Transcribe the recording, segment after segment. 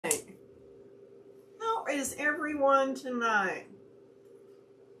is everyone tonight?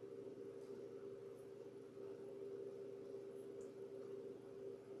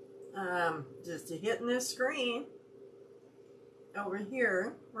 Just hitting this screen over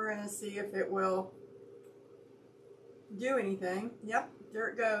here. We're going to see if it will do anything. Yep, there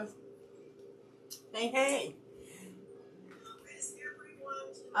it goes. Hey, hey.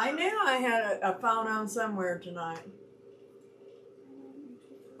 I knew I had a phone on somewhere tonight.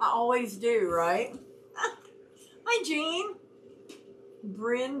 I always do, right? Hi, Jean.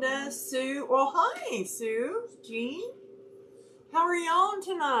 Brenda, Sue. Well, hi, Sue. Jean. How are y'all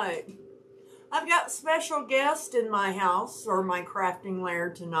tonight? I've got special guests in my house, or my crafting lair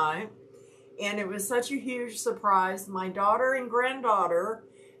tonight. And it was such a huge surprise. My daughter and granddaughter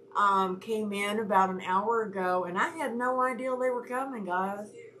came in about an hour ago, and I had no idea they were coming,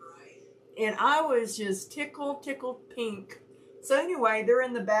 guys. And I was just tickled pink. So anyway, they're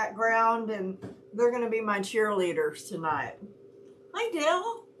in the background, and they're going to be my cheerleaders tonight. Hi,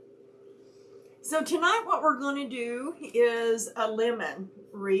 Dale. So tonight what we're going to do is a lemon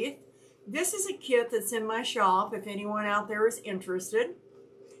wreath. This is a kit that's in my shop if anyone out there is interested.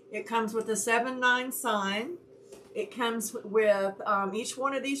 It comes with a 7/9 sign. It comes with each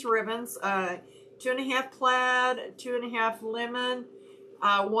one of these ribbons, 2.5 plaid, 2.5 lemon,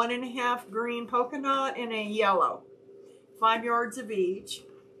 1.5 green polka dot, and a yellow. 5 yards of each.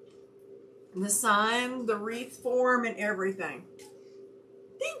 The sign, the wreath form, and everything.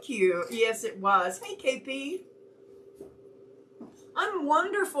 Thank you. Yes, it was. Hey, KP. I'm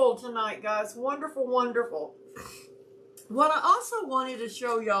wonderful tonight, guys. Wonderful, wonderful. What I also wanted to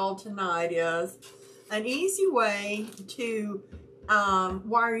show y'all tonight is an easy way to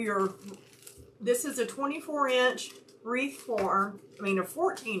wire your, this is a 24-inch wreath form, a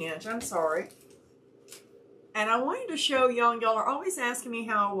 14-inch, I'm sorry. And I wanted to show y'all are always asking me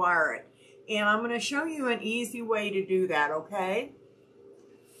how I wire it. And I'm going to show you an easy way to do that, okay?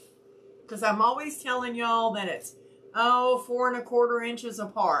 Because I'm always telling y'all that it's, 4¼ inches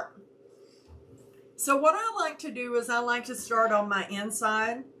apart. So what I like to do is I like to start on my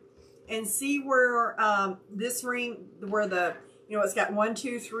inside and see where this ring, where the, it's got 1,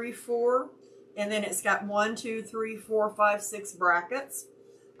 2, 3, 4, and then it's got 1, 2, 3, 4, 5, 6 brackets.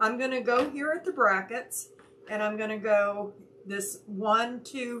 I'm going to go here at the brackets, and I'm going to go this 1,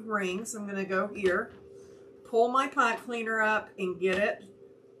 2 rings. I'm going to go here, pull my pipe cleaner up and get it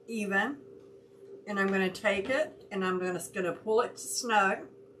even. And I'm going to take it and I'm going to pull it snug.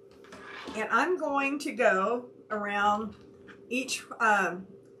 And I'm going to go around each, on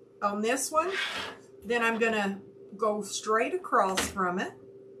this one, then I'm going to go straight across from it.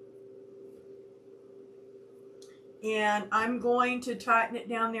 And I'm going to tighten it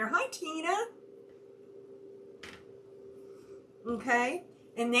down there. Hi, Tina. Okay.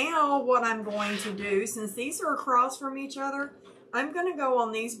 And now what I'm going to do, since these are across from each other, I'm going to go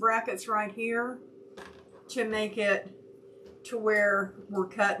on these brackets right here to make it to where we're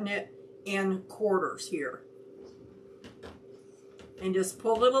cutting it in quarters here. And just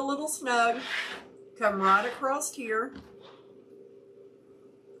pull it a little snug. Come right across here.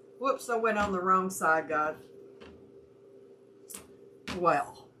 Whoops, I went on the wrong side, guys.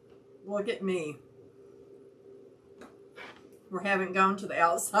 Well, look at me. We haven't gone to the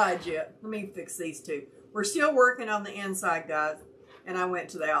outside yet. Let me fix these two. We're still working on the inside, guys. And I went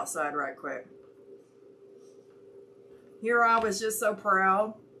to the outside right quick. Here I was just so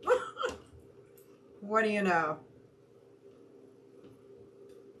proud. What do you know?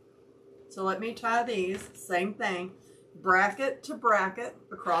 So let me tie these. Same thing. Bracket to bracket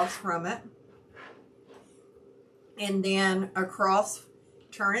across from it. And then across,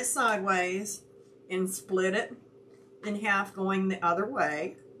 turn it sideways and split it in half going the other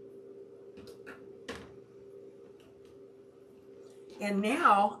way. And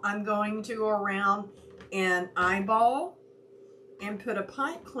now I'm going to go around and eyeball and put a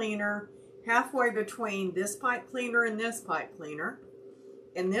pipe cleaner halfway between this pipe cleaner and this pipe cleaner.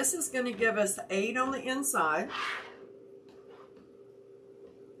 And this is going to give us 8 on the inside.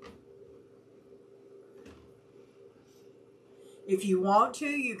 If you want to,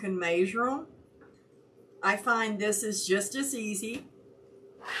 you can measure them. I find this is just as easy.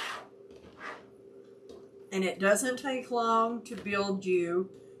 And it doesn't take long to build you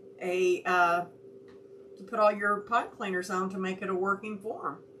a, to put all your pipe cleaners on to make it a working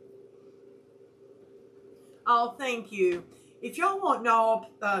form. Oh, thank you. If y'all want y'all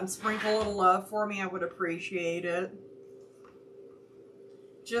sprinkle a little love for me, I would appreciate it.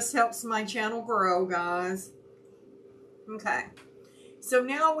 Just helps my channel grow, guys. Okay. So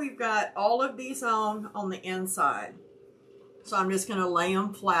now we've got all of these on the inside. So I'm just going to lay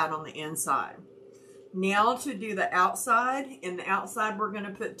them flat on the inside. Now to do the outside. In the outside, we're going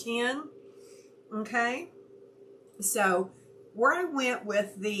to put 10. Okay. So where I went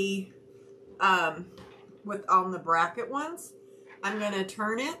with the, on the bracket ones, I'm going to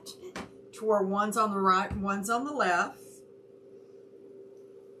turn it to where one's on the right, one's on the left.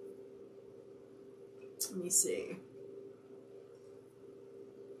 Let me see.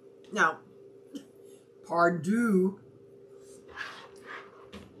 Now, pardon.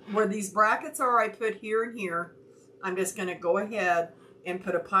 Where these brackets are, I put here and here. I'm just going to go ahead and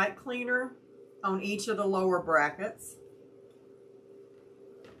put a pipe cleaner on each of the lower brackets.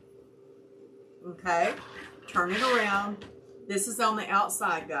 Okay, turn it around. This is on the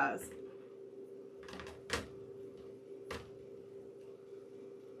outside, guys.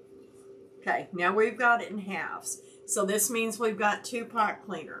 Okay, now we've got it in halves. So this means we've got 2 pipe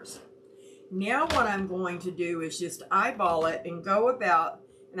cleaners. Now what I'm going to do is just eyeball it and go about,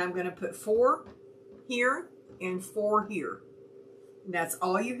 and I'm going to put 4 here and 4 here. And that's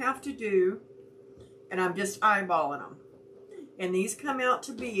all you have to do. And I'm just eyeballing them. And these come out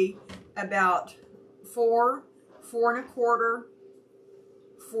to be about 4, 4 1/4,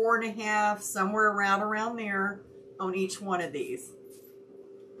 4 1/2, somewhere around there on each one of these.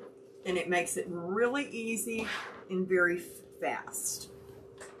 And it makes it really easy and very fast.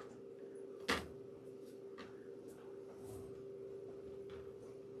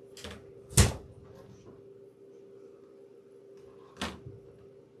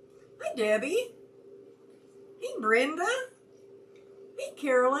 Hi, Debbie. Hey, Brenda. Hey,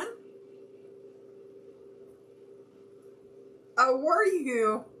 Carolyn. Oh, were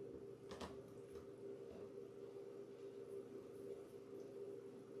you?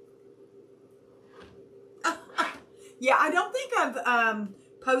 Yeah, I don't think I've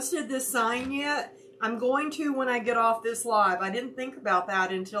posted this sign yet. I'm going to when I get off this live. I didn't think about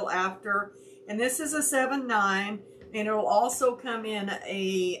that until after. And this is a 7/9, and it'll also come in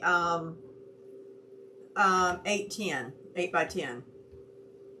a 8/10, 8x10.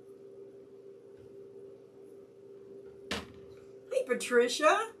 Hey,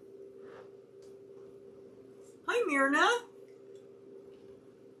 Patricia. Hi, Myrna.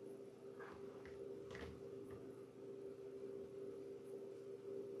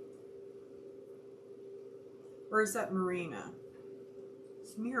 Or is that Marina?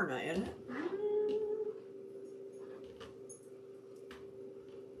 It's Myrna, isn't it?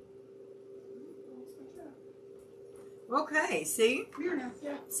 Okay, see? Myrna,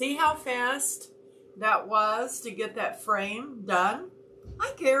 yeah. See how fast that was to get that frame done?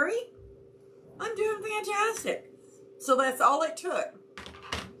 Hi, Carrie. I'm doing fantastic. So that's all it took.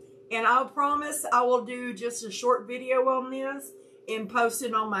 And I'll promise I will do just a short video on this and post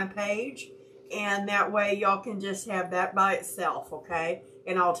it on my page. And that way y'all can just have that by itself, okay?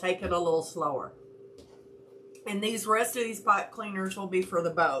 And I'll take it a little slower. And these rest of these pipe cleaners will be for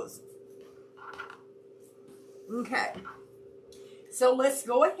the bows. Okay. So let's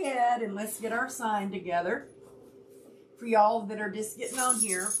go ahead and let's get our sign together. For y'all that are just getting on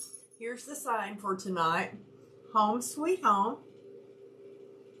here, here's the sign for tonight. Home Sweet Home.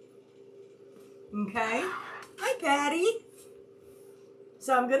 Okay. Hi, Patty.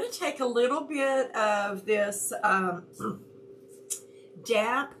 So I'm going to take a little bit of this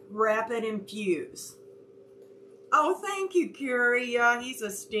DAP Rapid Infuse. Oh, thank you, Curie. Yeah, he's a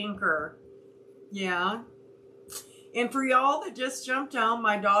stinker. Yeah. And for y'all that just jumped on,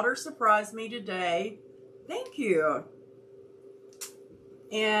 my daughter surprised me today. Thank you.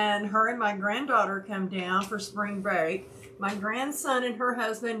 And her and my granddaughter come down for spring break. My grandson and her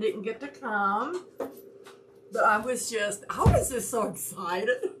husband didn't get to come. But I was just so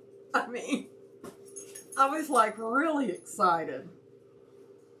excited. I mean, I was like really excited.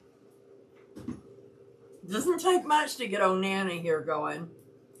 Doesn't take much to get old Nana here going.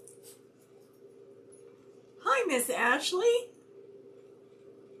 Hi, Miss Ashley.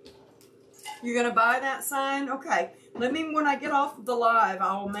 You're going to buy that sign? Okay. Let me, when I get off the live,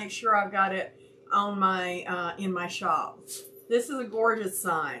 I will make sure I've got it on my, in my shop. This is a gorgeous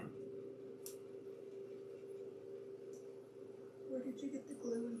sign. Where did you get the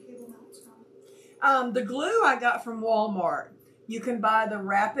glue and cable mounts from? The glue I got from Walmart. You can buy the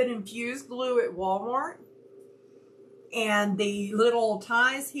Rapid Infused glue at Walmart. And the little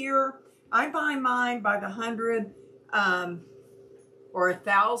ties here, I buy mine by the 100 or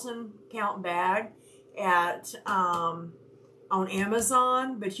 1,000 count bag at on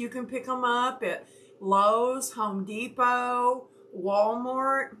Amazon, but you can pick them up at Lowe's, Home Depot,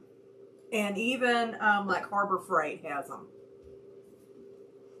 Walmart, and even like Harbor Freight has them.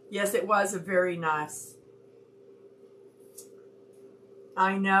 Yes, it was a very nice.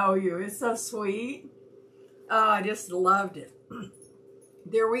 I know you. It's so sweet. Oh, I just loved it.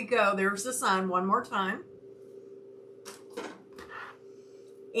 There we go. There's the sign one more time.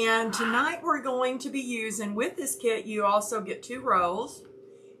 And tonight we're going to be using, with this kit, you also get 2 rolls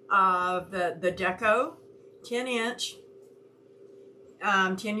of the Deco 10-inch,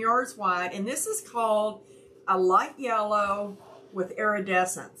 10 yards wide. And this is called a light yellow with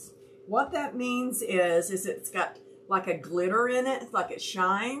iridescence. What that means is it's got like a glitter in it. It's like it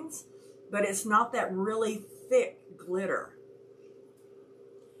shines, but it's not that really thick glitter.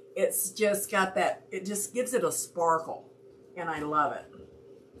 It's just got that, it just gives it a sparkle, and I love it.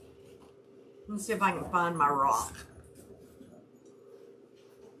 Let's see if I can find my rock.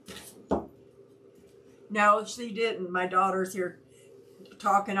 No, she didn't. My daughter's here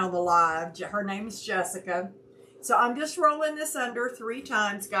talking on the live. Her name is Jessica. So I'm just rolling this under 3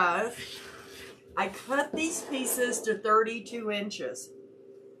 times, guys. I cut these pieces to 32 inches.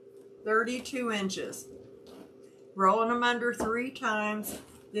 32 inches. Rolling them under 3 times.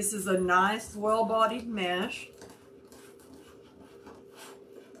 This is a nice, well-bodied mesh.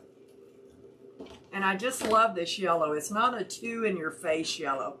 And I just love this yellow. It's not a too-in-your-face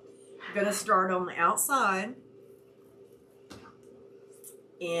yellow. I'm going to start on the outside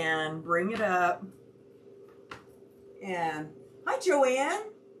and bring it up. And hi, Joanne.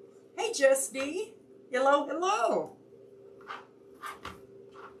 Hey, Just D. Hello, hello.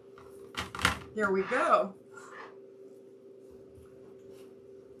 There we go.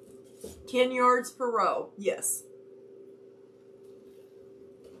 10 yards per row. Yes.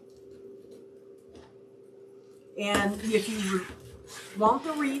 And if you want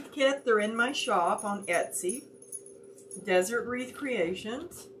the wreath kit, they're in my shop on Etsy. Desert Wreath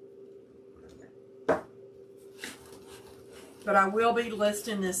Creations. But I will be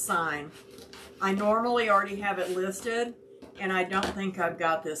listing this sign. I normally already have it listed, and I don't think I've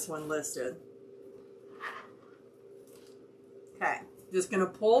got this one listed. Okay, just going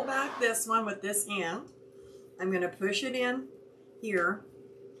to pull back this one with this hand. I'm going to push it in here,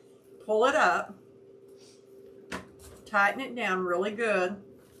 pull it up, tighten it down really good,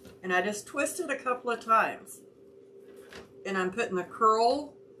 and I just twist it a couple of times. And I'm putting the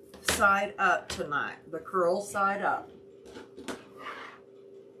curl side up tonight, the curl side up.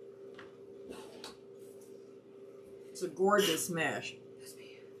 It's a gorgeous mesh.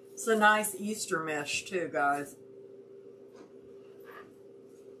 It's a nice Easter mesh too, guys.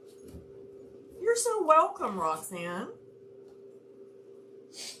 You're so welcome, Roxanne.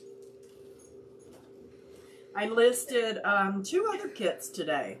 I listed 2 other kits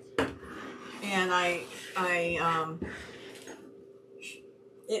today, and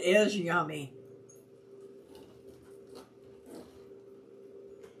it is yummy.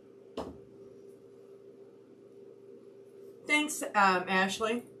 Thanks,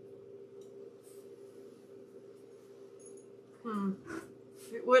 Ashley.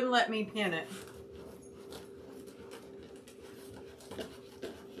 It wouldn't let me pin it.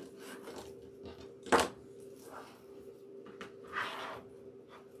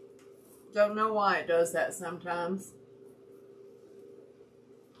 Don't know why it does that sometimes.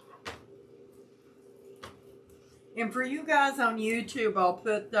 And for you guys on YouTube, I'll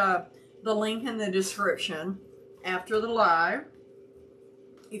put the link in the description after the live,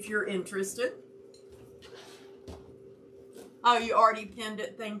 if you're interested. Oh, you already pinned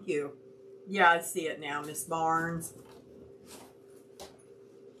it. Thank you. Yeah, I see it now, Miss Barnes.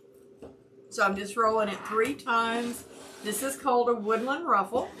 So I'm just rolling it 3 times. This is called a woodland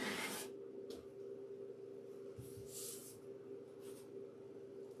ruffle.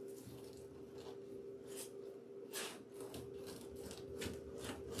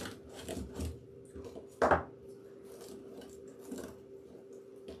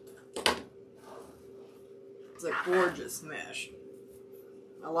 It's a gorgeous mesh.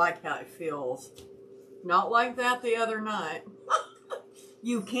 I like how it feels. Not like that the other night.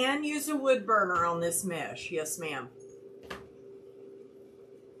 You can use a wood burner on this mesh. Yes, ma'am.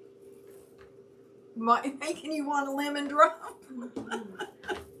 Making you want a lemon drop?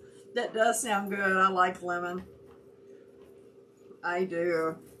 That does sound good. I like lemon. I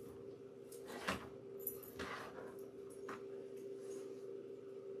do.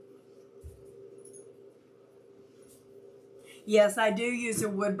 Yes, I do use a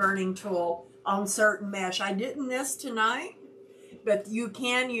wood burning tool on certain mesh. I didn't this tonight, but you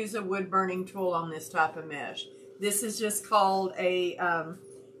can use a wood burning tool on this type of mesh. This is just called a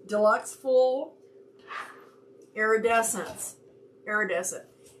deluxe full iridescent.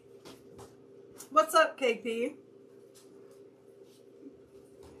 What's up, KP?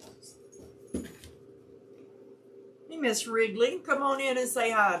 Hey, Miss Wrigley, come on in and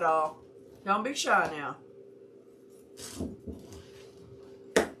say hi, doll. Don't be shy now.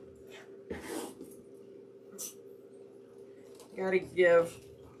 Gotta give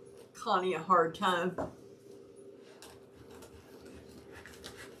Connie a hard time.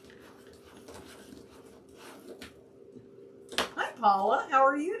 Hi, Paula. How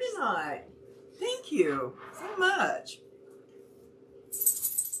are you tonight? Thank you so much.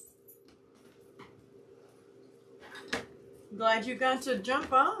 Glad you got to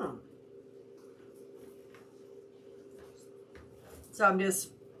jump on. So I'm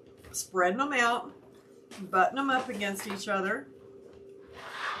just spreading them out, butting them up against each other.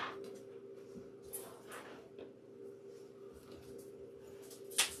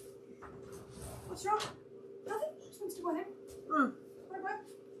 What's wrong? Nothing. She just wants to go in there. What?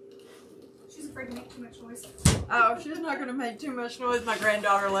 She's afraid to make too much noise. Oh, she's not going to make too much noise. My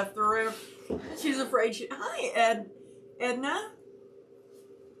granddaughter left the room. She's afraid she... Hi, Edna.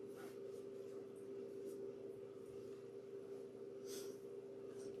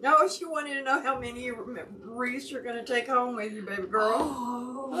 No, she wanted to know how many wreaths you're going to take home with you, baby girl.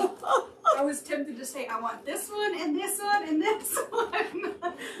 Oh, I was tempted to say, I want this one and this one and this one.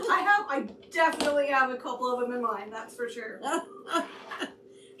 I definitely have a couple of them in mind, that's for sure.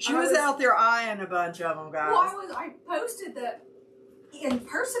 She was out there eyeing a bunch of them, guys. Well, I posted that in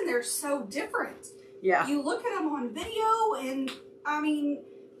person they're so different. Yeah. You look at them on video and, I mean,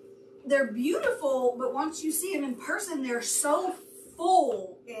 they're beautiful, but once you see them in person, they're so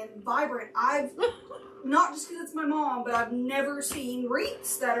full and vibrant. I've, not just because it's my mom, but I've never seen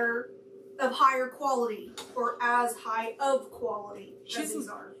wreaths that are of higher quality or as high of quality as these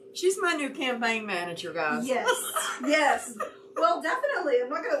are. She's my new campaign manager, guys. Yes, yes. Well, definitely. I'm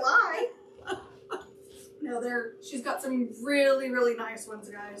not gonna lie. No, she's got some really, really nice ones,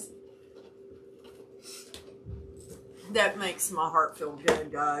 guys. That makes my heart feel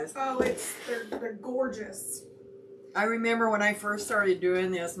good, guys. Oh, they're gorgeous. I remember when I first started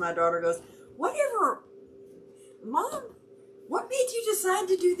doing this, my daughter goes, Mom, what made you decide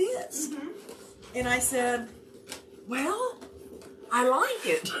to do this? Mm-hmm. And I said, well, I like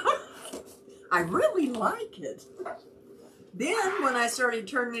it. I really like it. Then when I started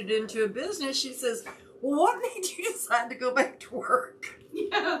turning it into a business, she says, well, what made you decide to go back to work?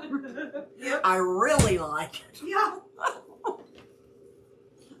 Yeah. Yep. I really like it. Yeah.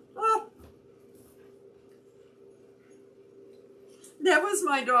 That was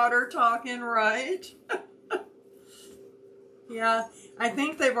my daughter talking, right? Yeah, I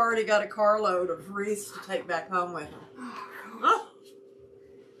think they've already got a carload of wreaths to take back home with them. Oh,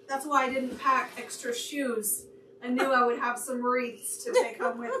 that's why I didn't pack extra shoes. I knew I would have some wreaths to take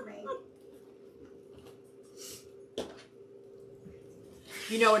home with me.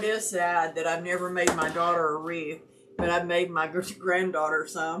 You know, it is sad that I've never made my daughter a wreath, but I've made my granddaughter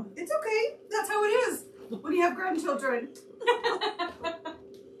some. It's okay. That's how it is when you have grandchildren.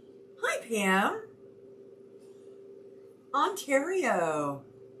 Hi, Pam. Ontario.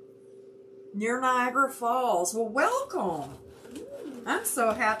 Near Niagara Falls. Well, welcome. I'm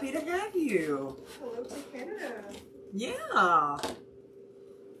so happy to have you. Hello to Canada. Yeah.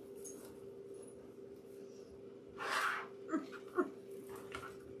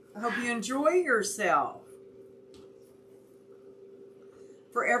 I hope you enjoy yourself.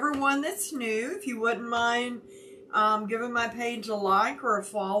 For everyone that's new, if you wouldn't mind giving my page a like or a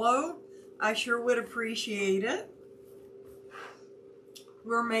follow, I sure would appreciate it.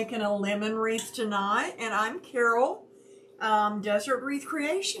 We're making a lemon wreath tonight, and I'm Carol, Desert Wreath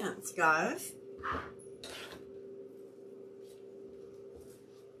Creations, guys.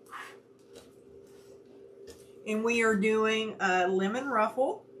 And we are doing a lemon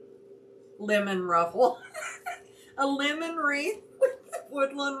ruffle, a lemon wreath with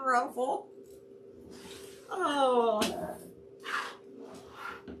woodland ruffle. Oh.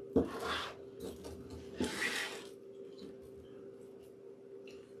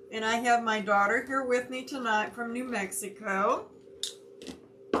 And I have my daughter here with me tonight from New Mexico.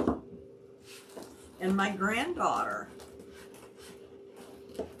 And my granddaughter.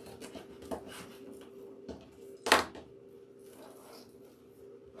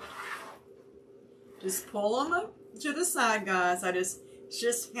 Just pull them up to the side, guys. It's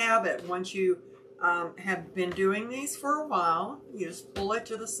just habit. Once you have been doing these for a while, you just pull it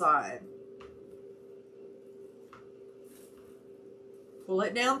to the side. Pull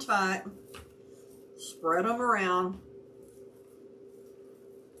it down tight. Spread them around.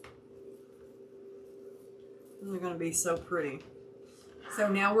 They're going to be so pretty. So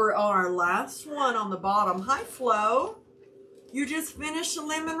now we're on our last one on the bottom. Hi, Flo. You just finished the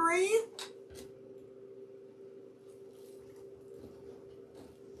lemon wreath?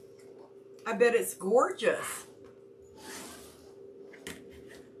 I bet it's gorgeous.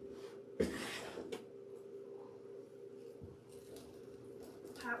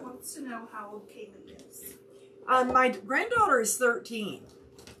 wants to know how old Kaylee is. My granddaughter is 13.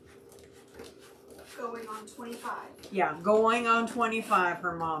 Going on 25. Yeah, going on 25,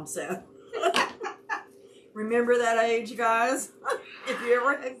 her mom said. Remember that age, guys? If you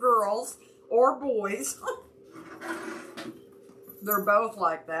ever had girls or boys, they're both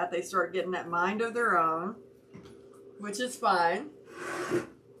like that. They start getting that mind of their own, which is fine.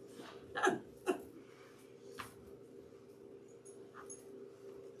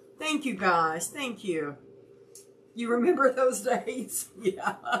 Thank you, guys. Thank you. You remember those days?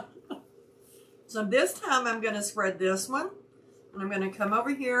 Yeah. So this time I'm going to spread this one. And I'm going to come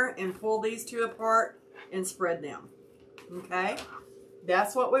over here and pull these two apart and spread them. Okay?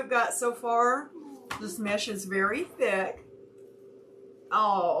 That's what we've got so far. This mesh is very thick.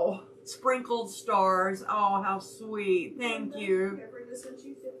 Oh, sprinkled stars. Oh, how sweet. Thank you. Brenda sent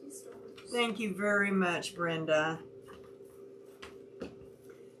you 50 stars. Thank you very much, Brenda.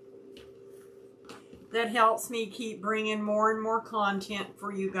 That helps me keep bringing more and more content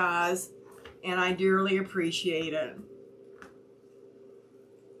for you guys, and I dearly appreciate it.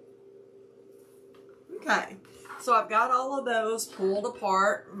 Okay, so I've got all of those pulled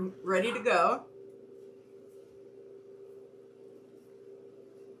apart and ready to go.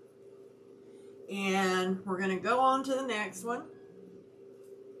 And we're going to go on to the next one.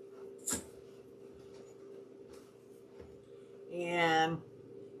 And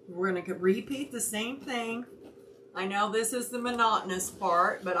we're going to repeat the same thing. I know this is the monotonous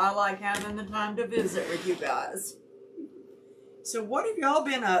part, but I like having the time to visit with you guys. So what have y'all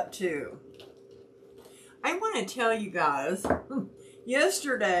been up to? I want to tell you guys,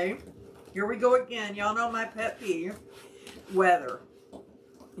 yesterday, here we go again. Y'all know my pet peeve, weather.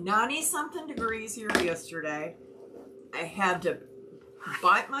 90-something degrees here yesterday. I had to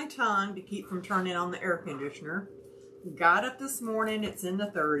bite my tongue to keep from turning on the air conditioner. Got up this morning, it's in the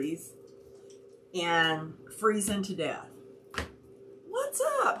 30s, and freezing to death. What's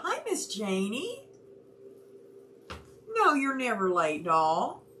up? Hi, Miss Janie. No, you're never late,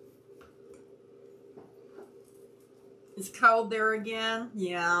 doll. It's cold there again?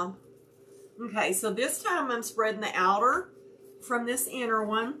 Yeah. Okay, so this time I'm spreading the outer from this inner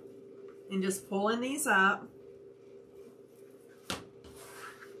one and just pulling these up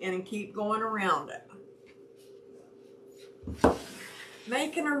and keep going around it.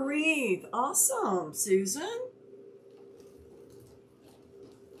 Making a wreath. Awesome, Susan.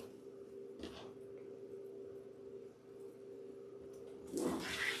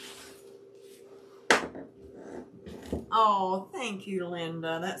 Oh, thank you,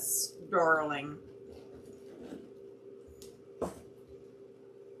 Linda. That's darling.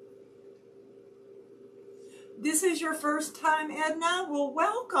 This is your first time, Edna? Well,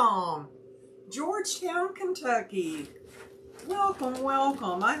 welcome. Georgetown, Kentucky. Welcome,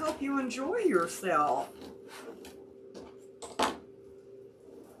 welcome. I hope you enjoy yourself.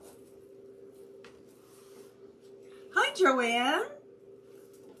 Hi, Joanne.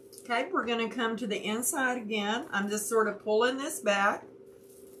 Okay, we're going to come to the inside again. I'm just sort of pulling this back,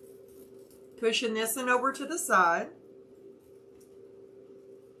 pushing this one over to the side.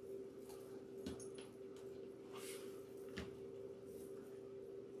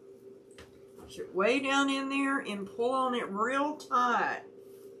 Push it way down in there and pull on it real tight.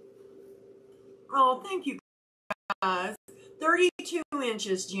 Oh, thank you, guys. 32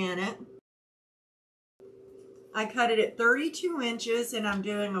 inches, Janet. I cut it at 32 inches, and I'm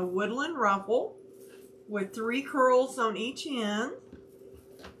doing a woodland ruffle with 3 curls on each end.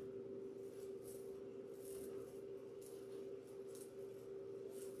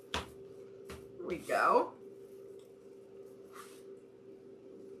 There we go.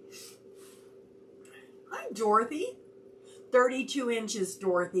 Hi, Dorothy. 32 inches,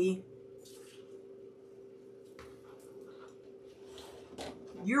 Dorothy.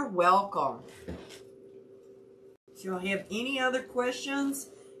 You're welcome. If you have any other questions,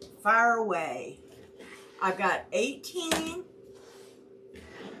 fire away. I've got 18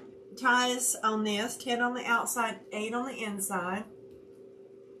 ties on this, 10 on the outside, 8 on the inside.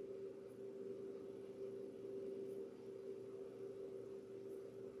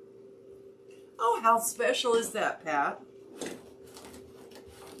 Oh, how special is that, Pat?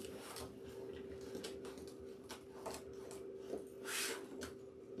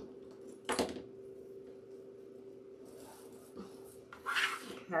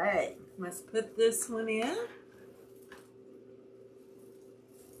 Okay, let's put this one in.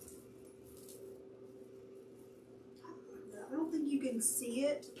 I don't think you can see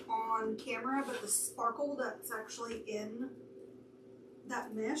it on camera, but the sparkle that's actually in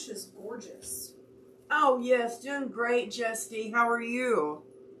that mesh is gorgeous. Oh, yes, doing great, Justy. How are you?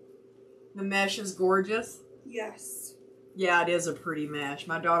 The mesh is gorgeous. Yes. Yeah, it is a pretty mesh.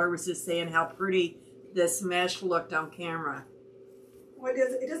 My daughter was just saying how pretty this mesh looked on camera. Well,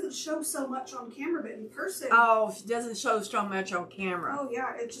 it doesn't show so much on camera, but in person. Oh, it doesn't show so much on camera. Oh,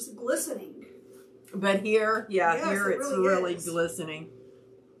 yeah, it's just glistening. But here, yeah, yes, here it's really glistening.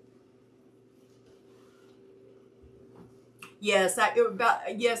 Yes,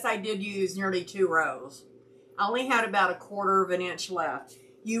 I did use nearly 2 rows. I only had about 1/4 of an inch left.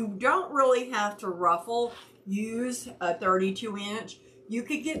 You don't really have to ruffle. Use a 32 inch. You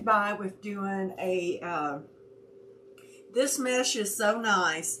could get by with doing a, this mesh is so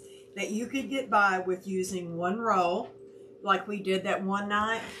nice that you could get by with using 1 row, like we did that one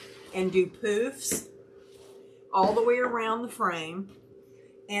night, and do poofs all the way around the frame,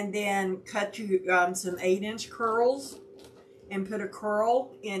 and then cut you some 8-inch curls and put a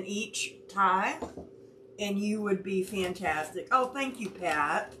curl in each tie, and you would be fantastic. Oh, thank you,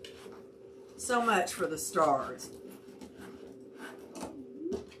 Pat, so much for the stars.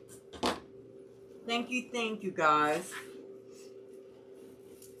 Thank you guys.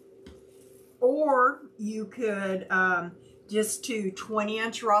 Or you could just do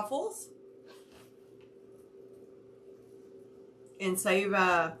 20-inch ruffles and save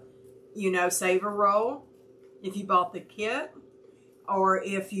a, save a row if you bought the kit, or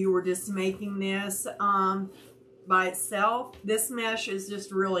if you were just making this by itself. This mesh is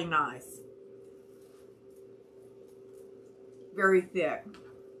just really nice. Very thick,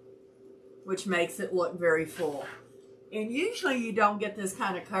 which makes it look very full. And usually you don't get this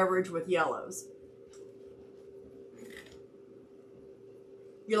kind of coverage with yellows.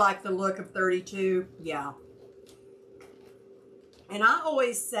 You like the look of 32? Yeah. And I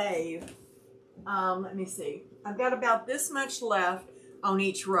always save, let me see. I've got about this much left on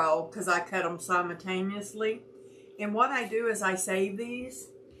each row because I cut them simultaneously. And what I do is I save these.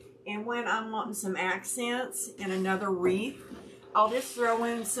 And when I'm wanting some accents and another wreath, I'll just throw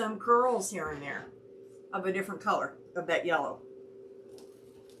in some curls here and there of a different color of that yellow.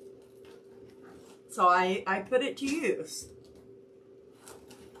 So I put it to use.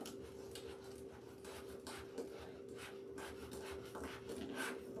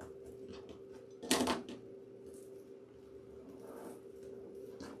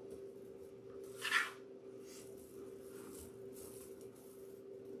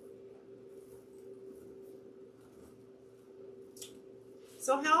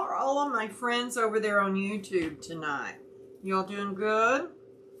 So how are all of my friends over there on YouTube tonight? Y'all doing good?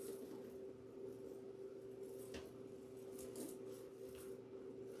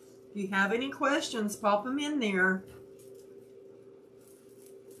 If you have any questions, pop them in there.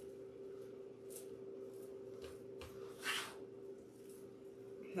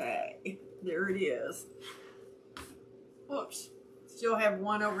 Okay, there it is. Whoops, still have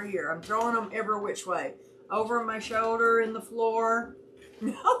one over here. I'm throwing them every which way. Over my shoulder, in the floor.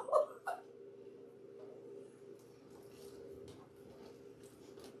 No.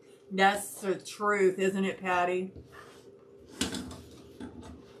 That's the truth, isn't it, Patty?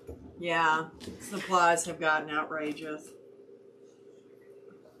 Yeah, supplies have gotten outrageous.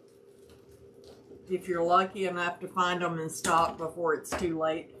 If you're lucky enough to find them in stock before it's too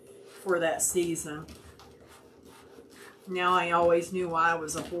late for that season. Now I always knew why I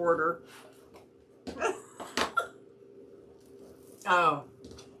was a hoarder. Oh,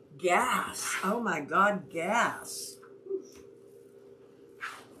 gas. Oh my God, gas.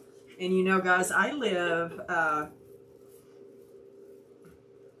 And you know, guys, I live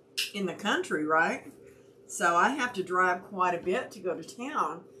in the country, right? So I have to drive quite a bit to go to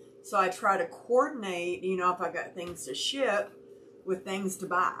town. So I try to coordinate, you know, if I got things to ship with things to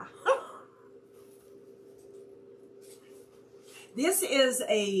buy. This is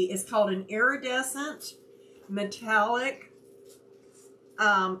it's called an iridescent metallic.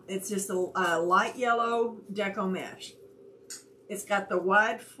 It's just a light yellow deco mesh. It's got the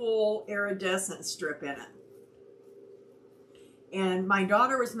wide, full iridescent strip in it. And my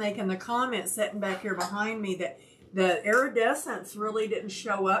daughter was making the comment sitting back here behind me that the iridescence really didn't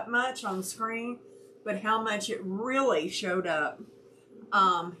show up much on screen, but how much it really showed up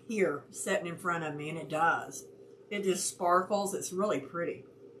here, sitting in front of me, and it does. It just sparkles. It's really pretty.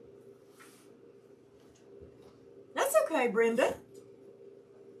 That's okay, Brenda.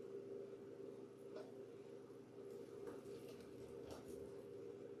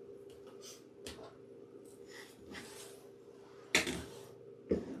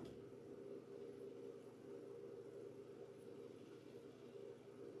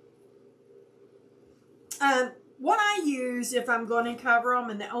 What I use if I'm going to cover them,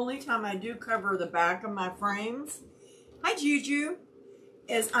 and the only time I do cover the back of my frames, hi Juju,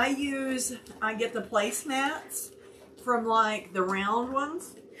 is I get the placemats from like the round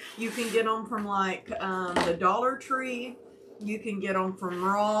ones. You can get them from like the Dollar Tree. You can get them from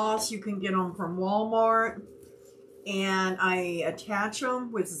Ross. You can get them from Walmart. And I attach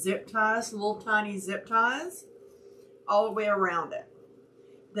them with zip ties, little tiny zip ties, all the way around it.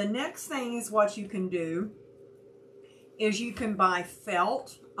 The next thing is what you can do is you can buy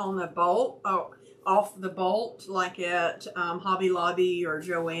felt on the bolt, off the bolt, like at Hobby Lobby or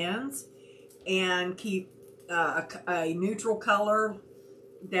Joann's, and keep a neutral color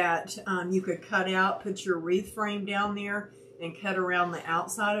that you could cut out, put your wreath frame down there, and cut around the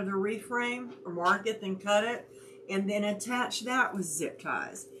outside of the wreath frame, or mark it, then cut it, and then attach that with zip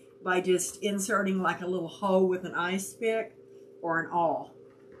ties by just inserting like a little hole with an ice pick or an awl.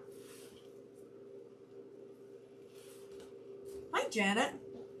 Hi, Janet.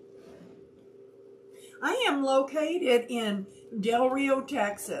 I am located in Del Rio,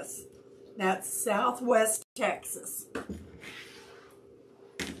 Texas. That's Southwest Texas.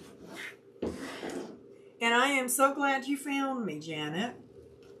 And I am so glad you found me, Janet.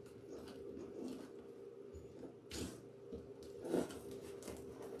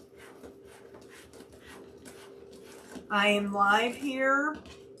 I am live here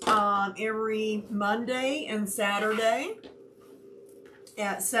every Monday and Saturday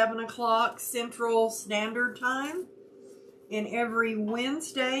at 7 o'clock Central Standard Time, and every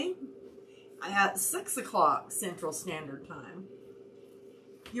Wednesday at 6 o'clock Central Standard Time.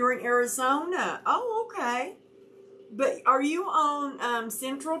 You're in Arizona. Oh, okay. But are you on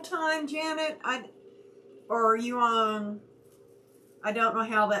Central Time, Janet? Or are you on... I don't know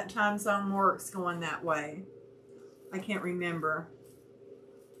how that time zone works going that way. I can't remember.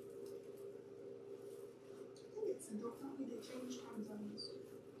 I think it's Central Time. They change time zones.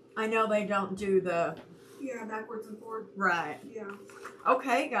 I know they don't do the... Yeah, backwards and forward. Right. Yeah.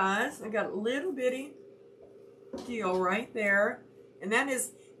 Okay, guys. I got a little bitty deal right there. And that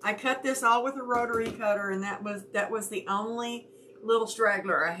is... I cut this all with a rotary cutter, and that was the only little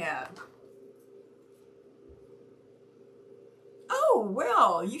straggler I had. Oh,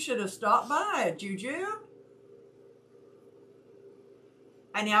 well, you should have stopped by, Juju.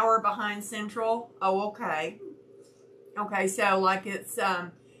 An hour behind Central? Oh, okay. Okay, so like it's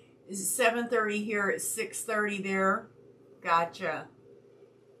 7:30 here, it's 6:30 there. Gotcha.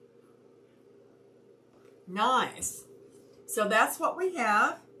 Nice. So that's what we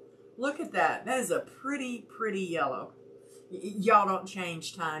have. Look at that. That is a pretty, pretty yellow. Y'all don't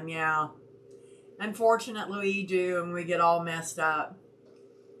change time, yeah. Unfortunately, we do, and we get all messed up.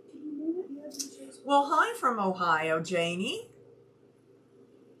 Well, hi from Ohio, Janie.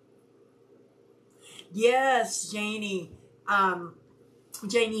 Yes, Janie.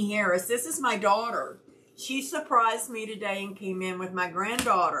 Janie Harris. This is my daughter. She surprised me today and came in with my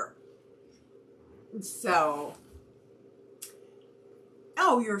granddaughter. So...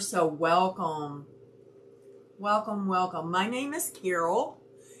 Oh, you're so welcome. Welcome, welcome. My name is Carol,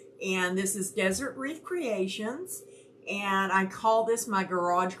 and this is Desert Wreath Creations, and I call this my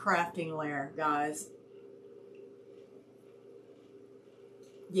garage crafting lair, guys.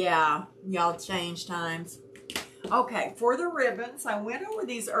 Yeah, y'all change times. Okay, for the ribbons, I went over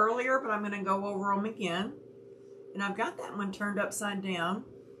these earlier, but I'm going to go over them again. And I've got that one turned upside down.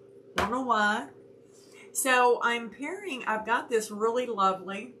 Don't know why. So I'm pairing, I've got this really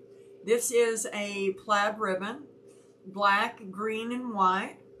lovely, this is a plaid ribbon, black, green, and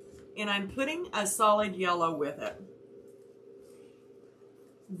white, and I'm putting a solid yellow with it.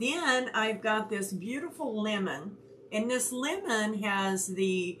 Then I've got this beautiful lemon, and this lemon has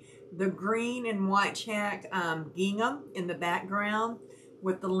the green and white check gingham in the background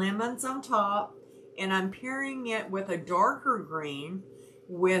with the lemons on top, and I'm pairing it with a darker green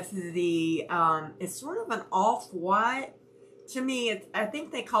with the, it's sort of an off-white. To me, I think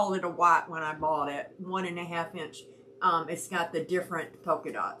they called it a white when I bought it, 1.5 inch. It's got the different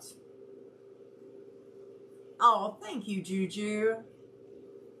polka dots. Oh, thank you, Juju.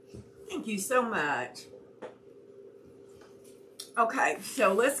 Thank you so much. Okay,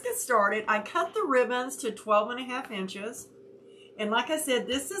 so let's get started. I cut the ribbons to 12.5 inches. And like I said,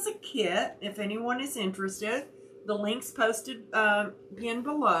 this is a kit, if anyone is interested. The link's posted, pinned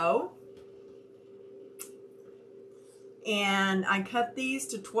below. And I cut these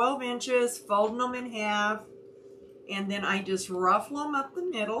to 12 inches, folding them in half. And then I just ruffle them up the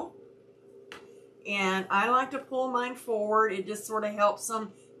middle. And I like to pull mine forward. It just sort of helps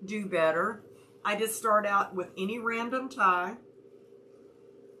them do better. I just start out with any random tie.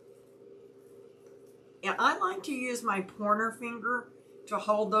 And I like to use my pointer finger to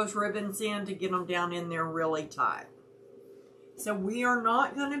hold those ribbons in to get them down in there really tight. So we are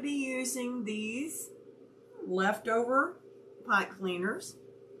not going to be using these leftover pipe cleaners.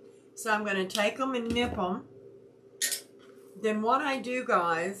 So I'm going to take them and nip them. Then what I do,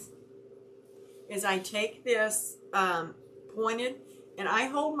 guys, is I take this pointed and I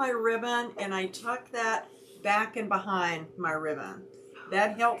hold my ribbon and I tuck that back and behind my ribbon.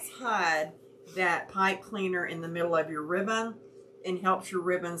 That helps hide that pipe cleaner in the middle of your ribbon and helps your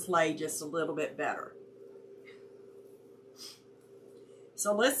ribbons lay just a little bit better.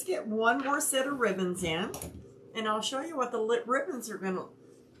 So let's get one more set of ribbons in, and I'll show you what the ribbons are going to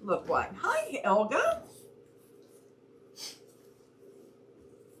look like. Hi, Helga.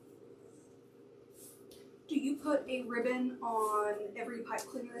 Do you put a ribbon on every pipe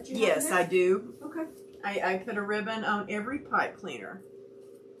cleaner that you have? Yes, I do. Okay. I put a ribbon on every pipe cleaner.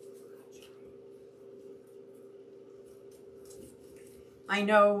 I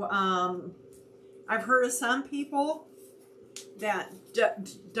know I've heard of some people that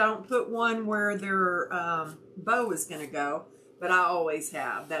don't put one where their bow is going to go, but I always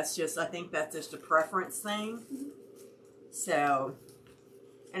have. That's just, I think that's just a preference thing. Mm-hmm. So,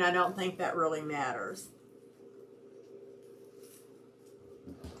 and I don't think that really matters.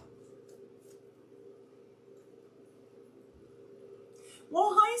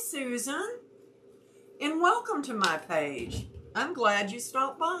 Well, hi, Susan, and welcome to my page. I'm glad you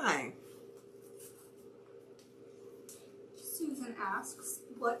stopped by. Susan asks,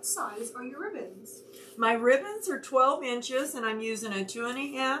 what size are your ribbons? My ribbons are 12 inches, and I'm using a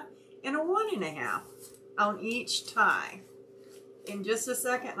 2.5 and a 1.5 on each tie. In just a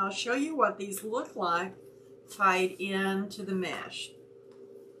second, I'll show you what these look like tied into the mesh.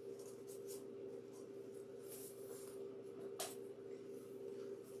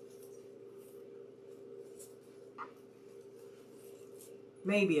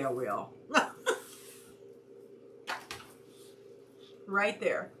 Maybe I will. Right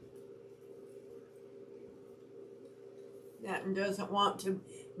there. That one doesn't want to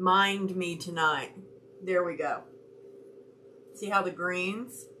mind me tonight. There we go. See how the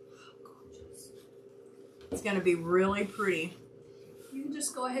greens? Gorgeous. It's going to be really pretty. You can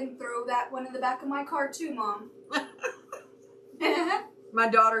just go ahead and throw that one in the back of my car too, Mom. My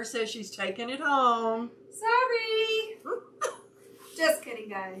daughter says she's taking it home. Sorry. Just kidding,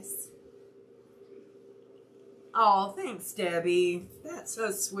 guys. Oh, thanks, Debbie. That's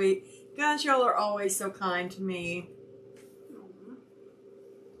so sweet. Gosh, y'all are always so kind to me.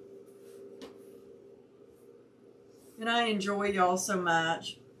 And I enjoy y'all so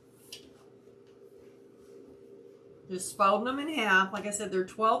much. Just folding them in half. Like I said, they're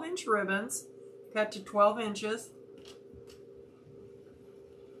 12-inch ribbons. Cut to 12 inches.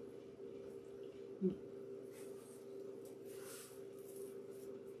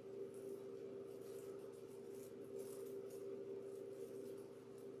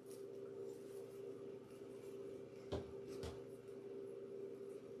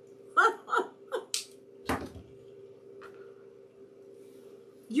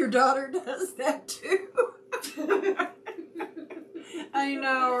 Your daughter does that too. I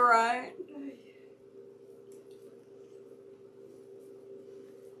know, right?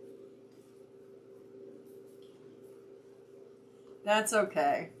 That's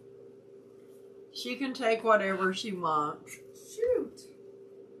okay. She can take whatever she wants. Shoot.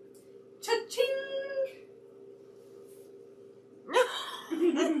 Cha-ching!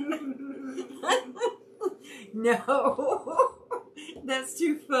 No. That's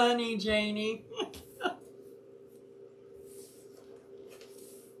too funny, Janie.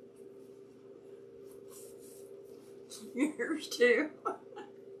 Yours too. That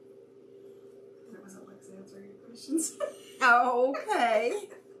wasn't Lex answering your questions. Oh, okay.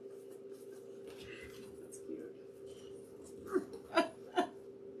 That's cute.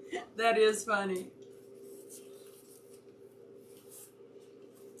 That is funny.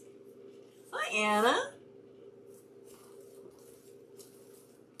 Hi, Anna.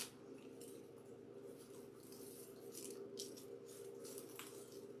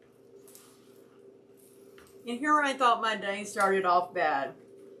 And here I thought my day started off bad.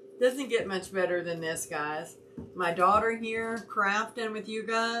 Doesn't get much better than this, guys. My daughter here crafting with you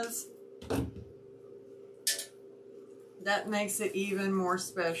guys. That makes it even more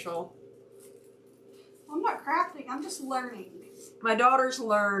special. I'm not crafting, I'm just learning. My daughter's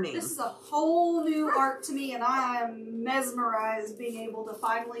learning. This is a whole new art to me, and I am mesmerized being able to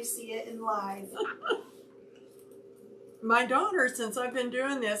finally see it in live. My daughter, since I've been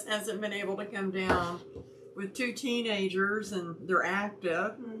doing this, hasn't been able to come down with 2 teenagers, and they're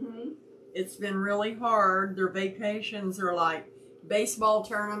active. Mm-hmm. It's been really hard. Their vacations are like baseball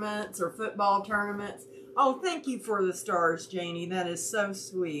tournaments or football tournaments. Oh, thank you for the stars, Janie. That is so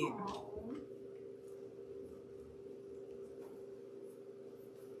sweet. Aww.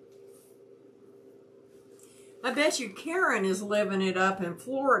 I bet you Karen is living it up in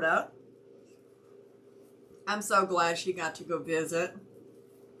Florida. I'm so glad she got to go visit.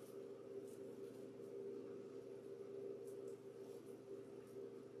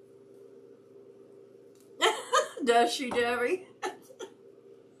 Does she, Debbie?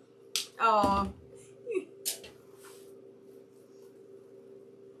 Oh.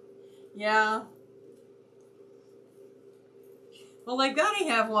 Yeah. Well, they've got to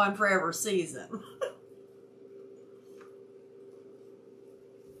have one for every season.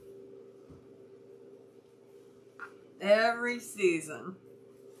 Every season.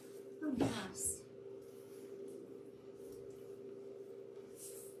 Oh, yes.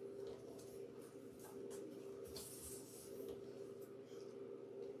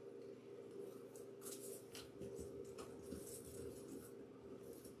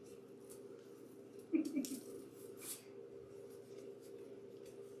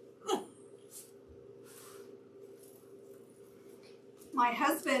 My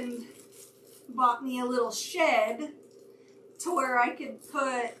husband bought me a little shed to where I could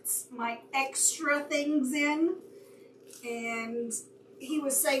put my extra things in, and he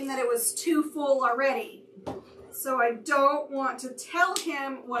was saying that it was too full already. So I don't want to tell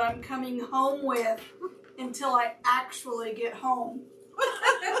him what I'm coming home with until I actually get home.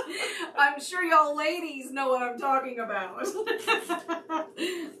 I'm sure y'all ladies know what I'm talking about.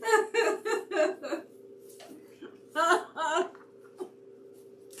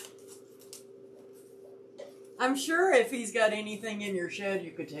 I'm sure if he's got anything in your shed,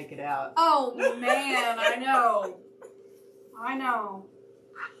 you could take it out. Oh man, I know. I know.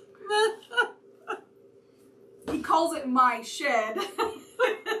 He calls it my shed.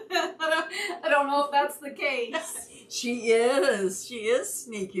 I don't know if that's the case. She is. She is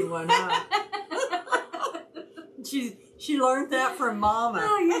sneaky one, huh? She learned that from Mama.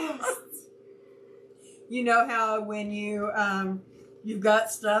 Oh yes. You know how when you've got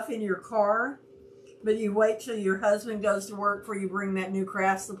stuff in your car, but you wait till your husband goes to work before you bring that new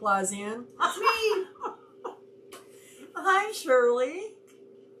craft supplies in? That's me. Hi, Shirley.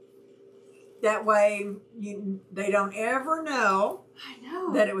 That way they don't ever know I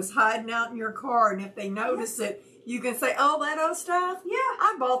know. that it was hiding out in your car, and if they notice it, you can say, "Oh, that old stuff? Yeah.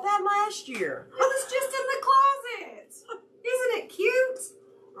 I bought that last year." It was just in the closet. Isn't it cute?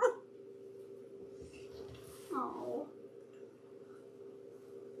 Oh.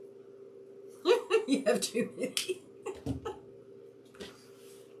 You have too many.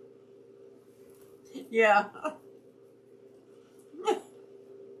 Yeah.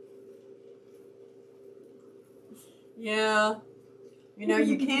 Yeah. You know,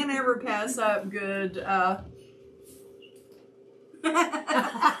 you can't ever pass up good,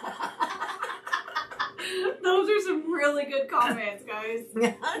 Those are some really good comments, guys.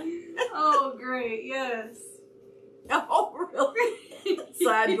 Oh, great. Yes. Oh, really?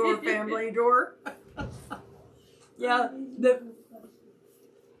 Side door, family door. Yeah, the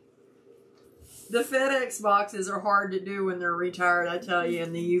FedEx boxes are hard to do when they're retired, I tell you,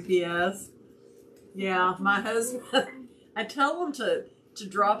 in the UPS. Yeah, my husband, I tell them to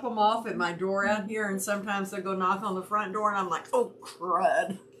drop them off at my door out here, and sometimes they'll go knock on the front door, and I'm like, oh,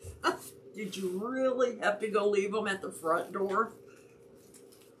 crud. Did you really have to go leave them at the front door?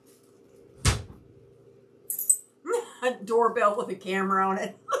 A doorbell with a camera on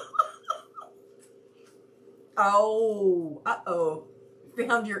it. Oh, uh-oh.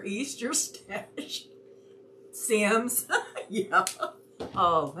 Found your Easter stash. Sims. Yeah.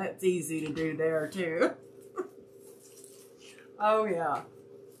 Oh, that's easy to do there, too. Oh, yeah.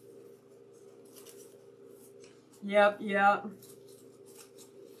 Yep, yep.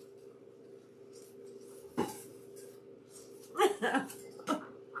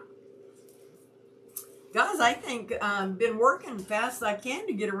 Guys, I think I've been working fast as I can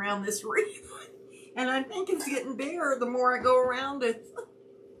to get around this wreath. And I think it's getting bigger the more I go around it.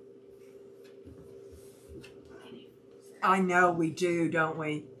 I know we do, don't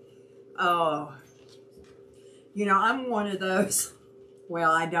we? Oh. You know, I'm one of those.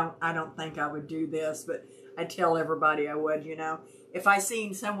 Well, I don't think I would do this, but I tell everybody I would, you know. If I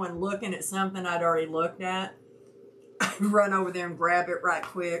seen someone looking at something I'd already looked at, I'd run over there and grab it right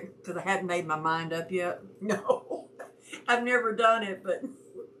quick because I hadn't made my mind up yet. No, I've never done it, but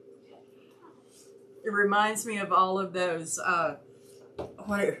it reminds me of all of those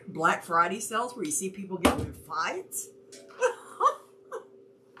Black Friday sales where you see people getting in fights.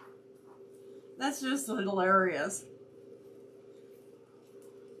 That's just hilarious.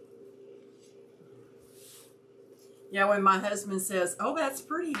 Yeah, when my husband says, "Oh, that's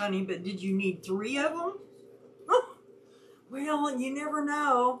pretty, honey, but did you need 3 of them?" Well, you never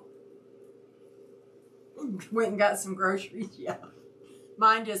know. Went and got some groceries, yeah.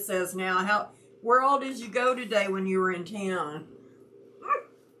 Mine just says now, where all did you go today when you were in town?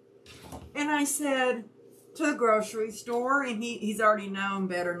 And I said, to the grocery store, and he's already known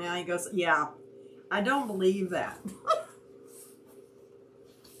better now. He goes, yeah, I don't believe that.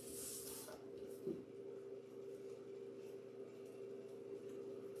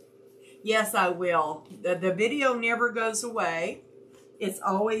 Yes, I will. The video never goes away. It's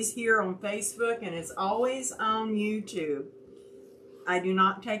always here on Facebook, and it's always on YouTube. I do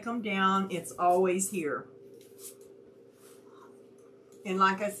not take them down. It's always here. And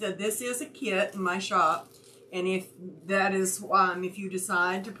like I said, this is a kit in my shop. And if that is, if you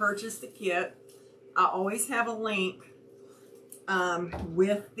decide to purchase the kit, I always have a link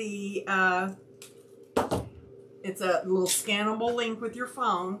with the, it's a little scannable link with your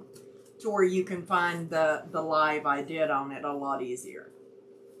phone to where you can find the live I did on it a lot easier.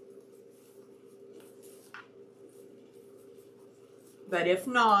 But if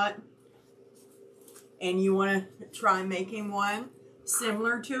not, and you want to try making one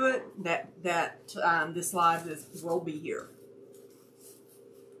similar to it, this live will be here.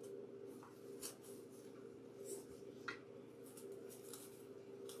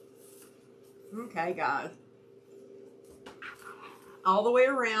 Okay, guys. All the way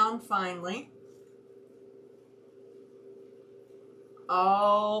around, finally.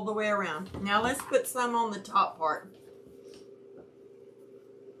 All the way around. Now let's put some on the top part.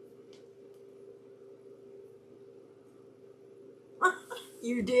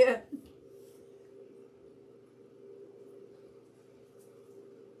 You did.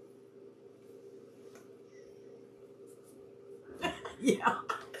 Yeah.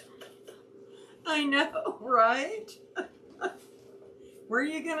 I know, right? Where are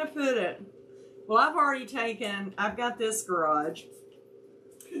you going to put it? Well, I've got this garage.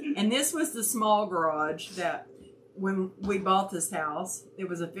 And this was the small garage that when we bought this house, it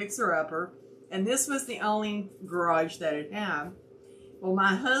was a fixer-upper. And this was the only garage that it had. Well,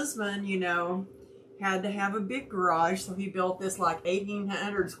 my husband, you know, had to have a big garage, so he built this like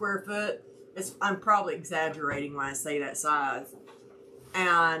 1,800 square foot. I'm probably exaggerating when I say that size.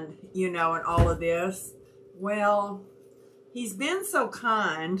 And, you know, and all of this. Well, he's been so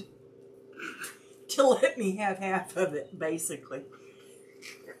kind to let me have half of it, basically.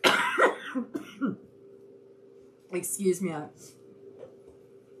 Excuse me.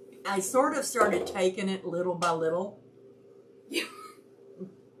 I sort of started taking it little by little.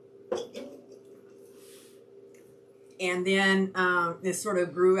 And then it sort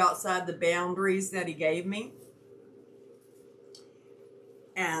of grew outside the boundaries that he gave me.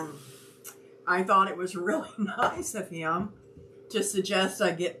 And I thought it was really nice of him to suggest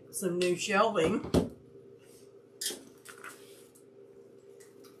I get some new shelving.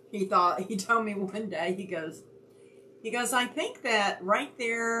 He told me one day, he goes, I think that right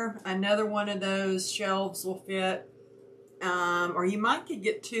there, another one of those shelves will fit. Or you might could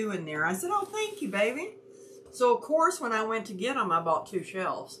get 2 in there. I said, oh, thank you, baby. So, of course, when I went to get them, I bought 2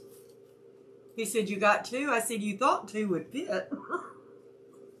 shelves. He said, you got 2? I said, you thought 2 would fit.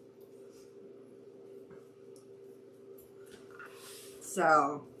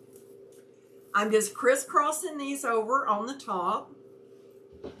 So, I'm just crisscrossing these over on the top.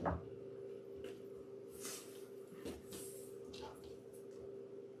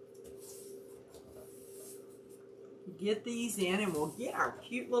 Get these in and we'll get our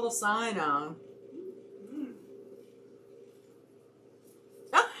cute little sign on.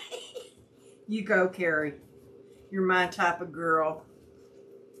 You go, Carrie. You're my type of girl.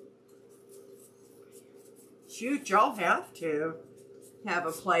 Shoot, y'all have to have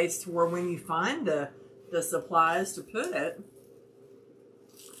a place to where when you find the supplies to put it,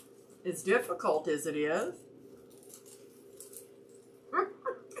 as difficult as it is.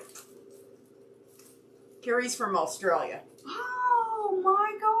 Carrie's from Australia. Oh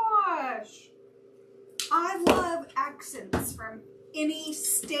my gosh. I love accents from any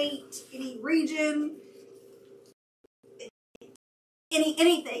state, any region,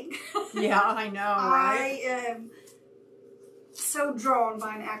 anything. Yeah, I know, right? I am so drawn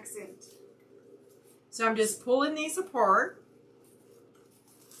by an accent. So I'm just pulling these apart.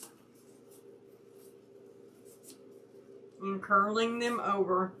 And curling them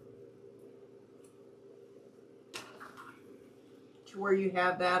over to where you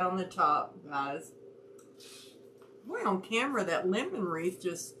have that on the top, guys. Boy, on camera, that lemon wreath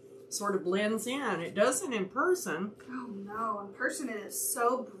just sort of blends in. It doesn't in person. Oh no, in person it is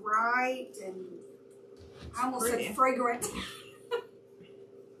so bright and I almost pretty. said fragrant.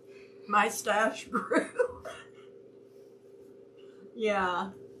 My stash grew. Yeah.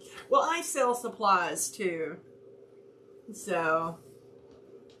 Well, I sell supplies too. So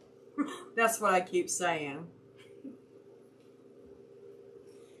that's what I keep saying.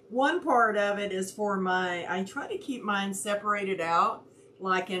 One part of it is for I try to keep mine separated out,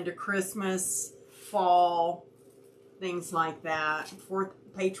 like into Christmas, fall, things like that, for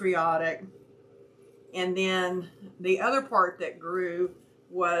patriotic. And then the other part that grew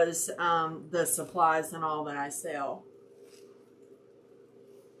was the supplies and all that I sell.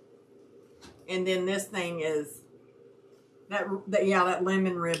 And then this thing is, that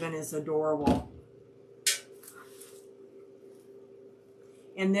lemon ribbon is adorable.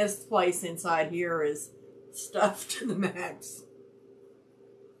 And this place inside here is stuffed to the max.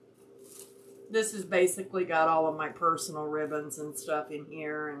 This has basically got all of my personal ribbons and stuff in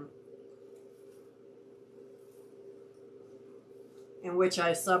here, and in which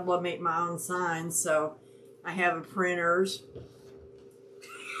I sublimate my own signs. So I have printers.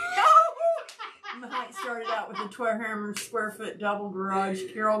 Mike started out with a 1,200 square foot double garage.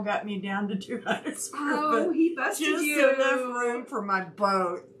 Carol got me down to 200 square foot. Oh, he busted just you. Just enough room for my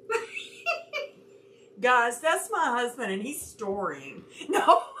boat. Guys, that's my husband, and he's storing.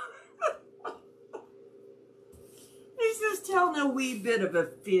 No. He's just telling a wee bit of a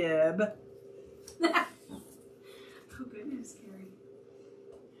fib. Oh, goodness, Carrie.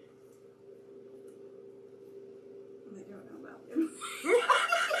 They don't know about him.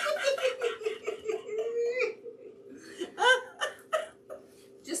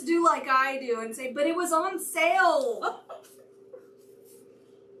 Just do like I do and say, but it was on sale.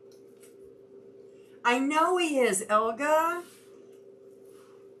 I know he is, Elga.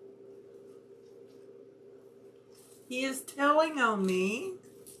 He is telling on me.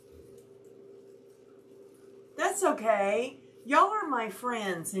 That's okay. Y'all are my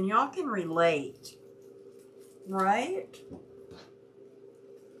friends and y'all can relate. Right?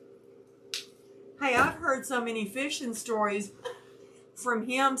 Hey, I've heard so many fishing stories from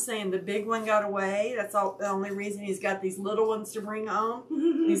him saying the big one got away. That's all, the only reason he's got these little ones to bring home.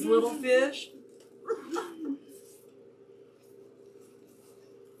 These little fish.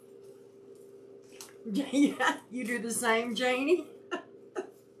 Yeah, you do the same, Janie?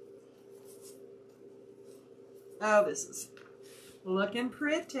 Oh, this is looking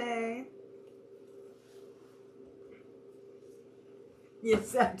pretty.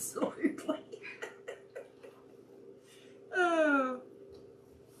 Yes, absolutely. Oh.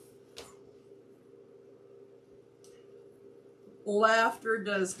 Laughter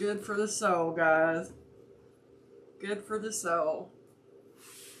does good for the soul, guys. Good for the soul.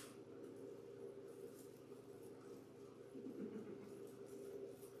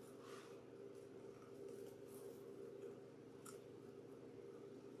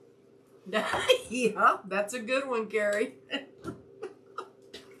 Yeah, that's a good one, Carrie.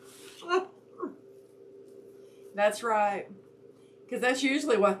 That's right. Because that's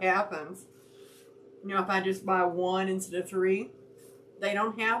usually what happens. You know, if I just buy one instead of 3, they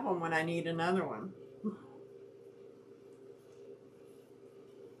don't have them when I need another one.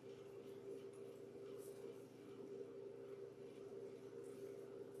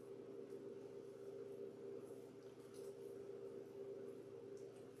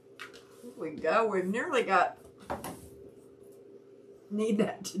 Here we go. We've nearly got... Need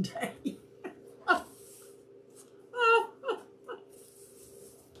that today.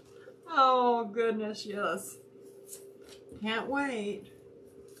 Oh, goodness, yes. Can't wait.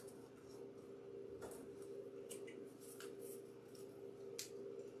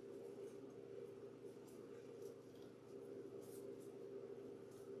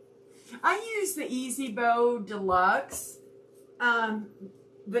 I use the Easy Bow Deluxe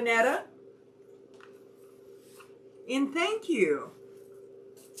Vanetta. And thank you.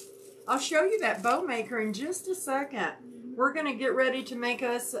 I'll show you that bow maker in just a second. We're going to get ready to make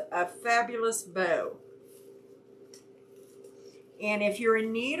us a fabulous bow. And if you're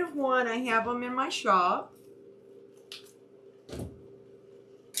in need of one, I have them in my shop.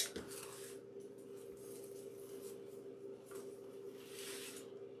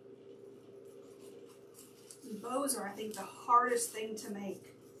 Bows are, I think, the hardest thing to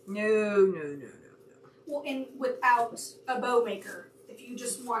make. No. Well, and without a bow maker. If you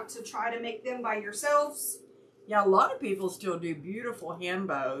just want to try to make them by yourselves. Yeah, a lot of people still do beautiful hand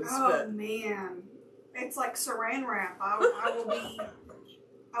bows. Oh, but man. It's like saran wrap. I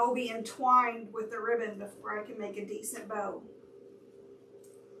will be entwined with the ribbon before I can make a decent bow.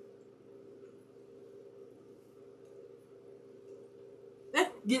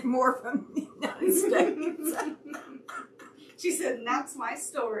 Get more from me. States. She said, and that's my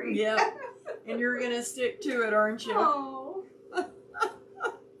story. Yep. And you're going to stick to it, aren't you? Oh.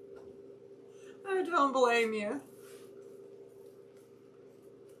 I don't blame you.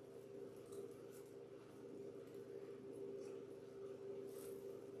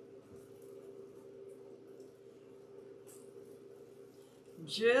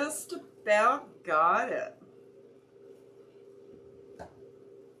 Just about got it.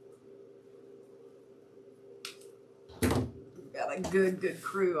 We've got a good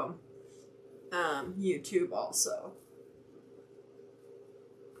crew on YouTube also.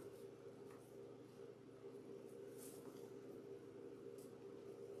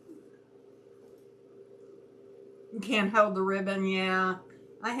 You can't hold the ribbon, yeah.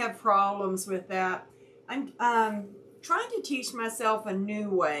 I have problems with that. I'm trying to teach myself a new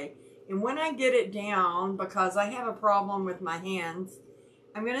way. And when I get it down, because I have a problem with my hands,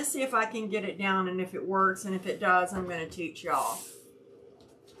 I'm going to see if I can get it down and if it works. And if it does, I'm going to teach y'all.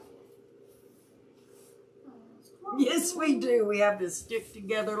 Yes, we do. We have to stick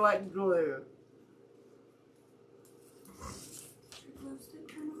together like glue.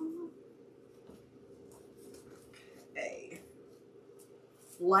 Okay.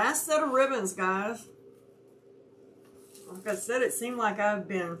 Last set of ribbons, guys. Like I said, it seemed like I've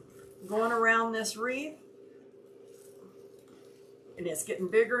been going around this wreath. And it's getting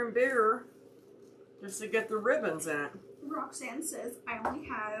bigger and bigger just to get the ribbons in it. Roxanne says, I only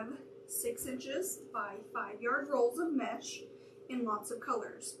have 6 inches by 5-yard rolls of mesh in lots of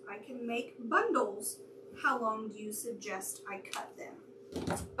colors. I can make bundles. How long do you suggest I cut them?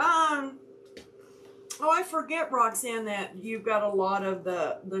 Oh, I forget, Roxanne, that you've got a lot of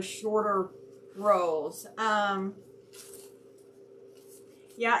the shorter rolls.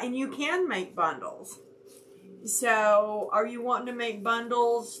 Yeah, and you can make bundles. So, are you wanting to make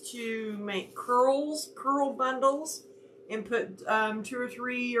bundles to make curl bundles, and put 2 or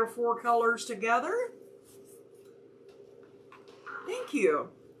 3 or 4 colors together? Thank you.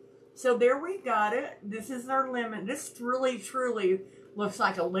 So there we got it. This is our lemon. This really, truly looks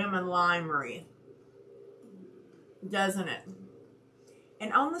like a lemon lime wreath, doesn't it?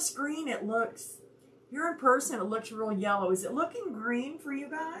 And on the screen it looks, here in person it looks real yellow. Is it looking green for you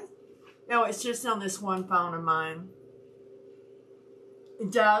guys? No, it's just on this one phone of mine.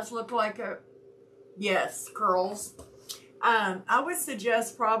 It does look like a, yes, curls. I would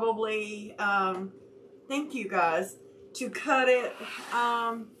suggest probably, thank you guys, to cut it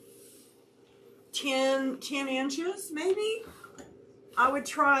 10 inches maybe. I would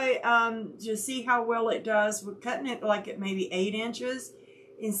try to see how well it does with cutting it like at maybe 8 inches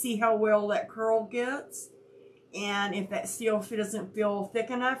and see how well that curl gets. And if that still doesn't feel thick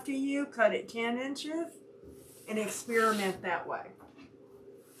enough to you, cut it 10 inches and experiment that way.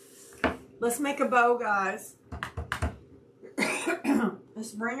 Let's make a bow, guys.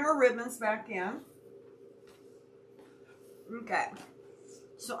 Let's bring our ribbons back in. Okay.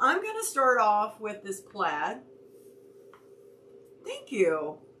 So I'm going to start off with this plaid. Thank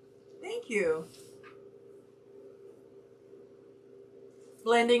you. Thank you.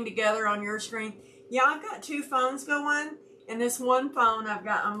 Blending together on your screen. Yeah, I've got 2 phones going, and this one phone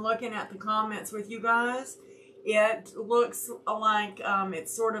I'm looking at the comments with you guys. It looks like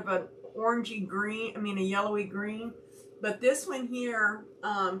it's sort of an orangey green, a yellowy green. But this one here,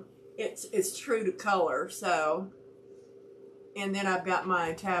 it's true to color, so. And then I've got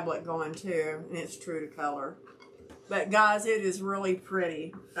my tablet going too, and it's true to color. But guys, it is really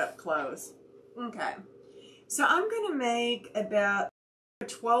pretty up close. Okay, so I'm going to make about a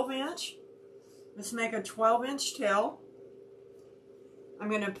 12-inch. Let's make a 12-inch tail. I'm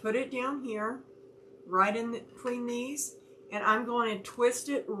going to put it down here, right in between these, and I'm going to twist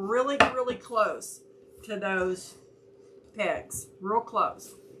it really, really close to those pegs, real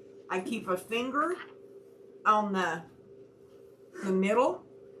close. I keep a finger on the middle.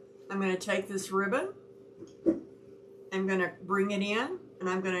 I'm going to take this ribbon. I'm going to bring it in, and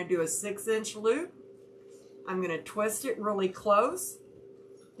I'm going to do a 6-inch loop. I'm going to twist it really close.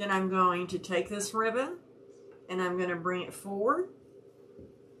 Then I'm going to take this ribbon, and I'm going to bring it forward.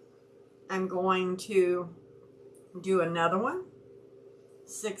 I'm going to do another one,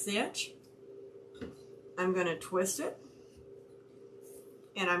 6-inch. I'm going to twist it,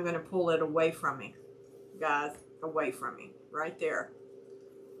 and I'm going to pull it away from me, guys, away from me, right there.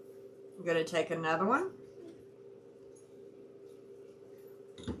 I'm going to take another one.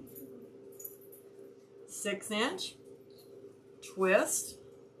 Six-inch, twist,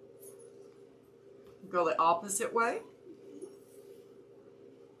 go the opposite way,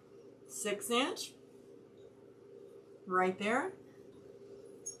 6-inch, right there,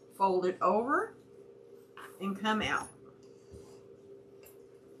 fold it over and come out.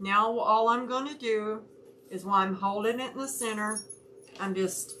 Now all I'm going to do is while I'm holding it in the center, I'm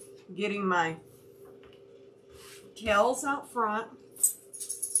just getting my tails out front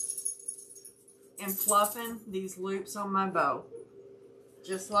and fluffing these loops on my bow.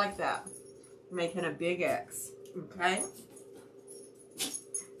 Just like that. Making a big X. Okay?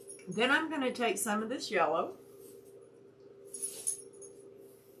 Then I'm going to take some of this yellow.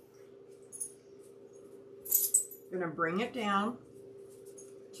 Going to bring it down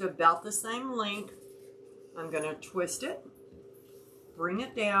to about the same length. I'm going to twist it, bring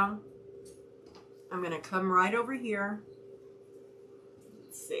it down. I'm going to come right over here.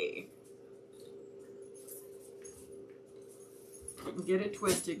 Let's see. Get it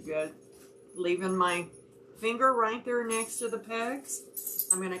twisted good. Leaving my finger right there next to the pegs.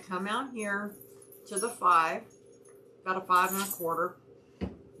 I'm going to come out here to the 5, about a 5 1/4.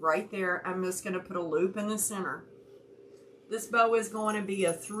 Right there, I'm just going to put a loop in the center. This bow is going to be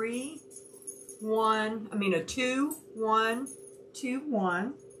a 2 1 2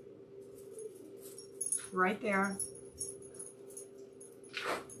 1 right there.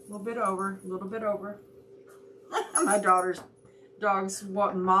 A little bit over. My dog's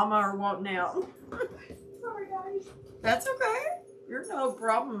wanting mama or wanting out. Sorry, guys. That's okay. You're no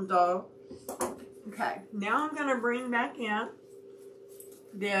problem, dog. Okay, now I'm going to bring back in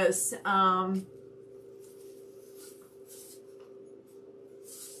this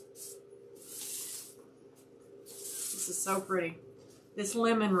this is so pretty. This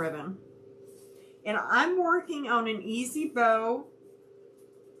lemon ribbon. And I'm working on an Easy Bow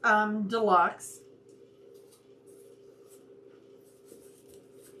Deluxe.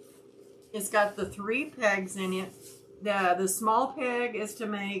 It's got the 3 pegs in it. The small peg is to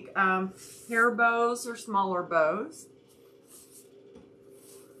make hair bows or smaller bows.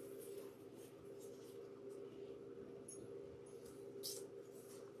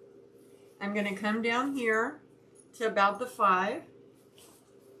 I'm going to come down here to about the 5.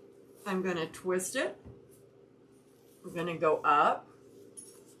 I'm going to twist it. I'm going to go up.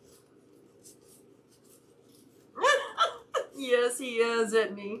 Yes, he is,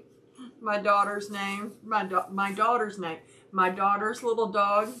 isn't he? My daughter's name. My daughter's name. My daughter's little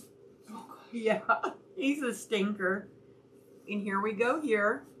dog. Yeah, he's a stinker. And here we go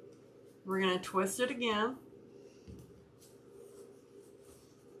here. We're going to twist it again.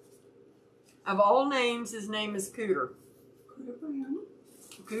 Of all names, his name is Cooter. Cooter Brown.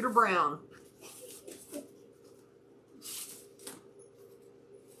 Cooter Brown.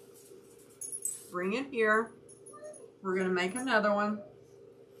 Bring it here. We're going to make another one.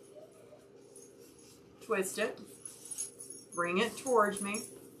 Twist it. Bring it towards me.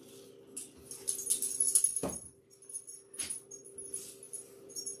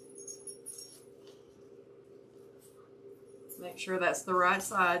 Make sure that's the right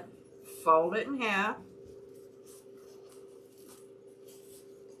side. Fold it in half.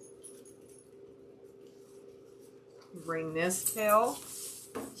 Bring this tail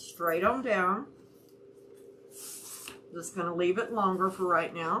straight on down. Just going to leave it longer for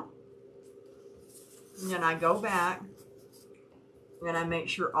right now. And then I go back and I make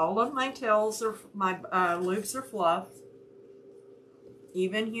sure all of my tails are, my loops are fluffed.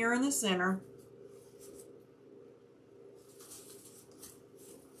 Even here in the center.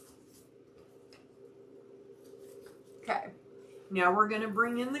 Okay, now we're going to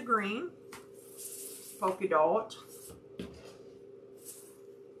bring in the green polka dot.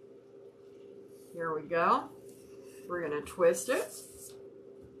 Here we go. We're going to twist it.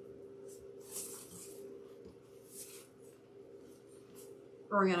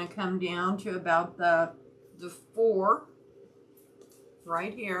 We're going to come down to about the 4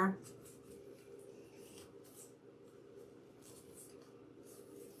 right here.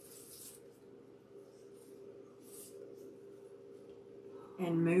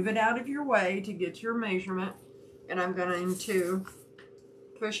 And move it out of your way to get your measurement. And I'm going to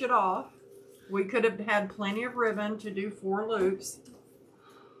push it off. We could have had plenty of ribbon to do 4 loops.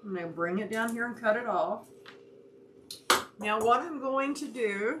 I'm going to bring it down here and cut it off. Now what I'm going to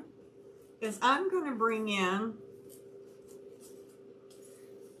do is I'm going to bring in,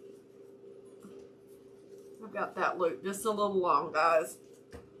 I've got that loop just a little long, guys.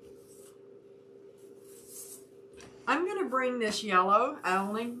 I'm going to bring this yellow,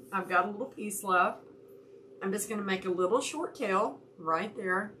 I've got a little piece left. I'm just going to make a little short tail right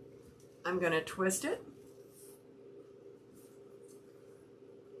there. I'm going to twist it.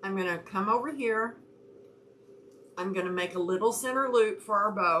 I'm going to come over here. I'm going to make a little center loop for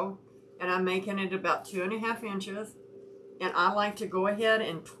our bow, and I'm making it about 2.5 inches. And I like to go ahead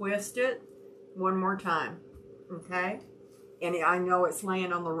and twist it one more time, okay? And I know it's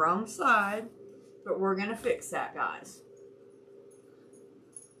laying on the wrong side, but we're going to fix that, guys.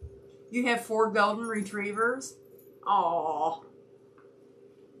 You have 4 golden retrievers. Aww.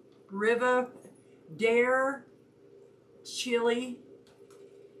 Riva, Dare, Chili,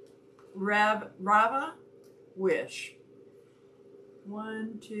 Rava, Wish.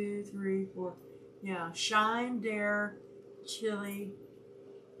 1, 2, 3, 4. Yeah, Shine, Dare, Chili,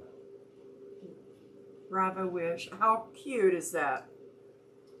 Rava, Wish. How cute is that?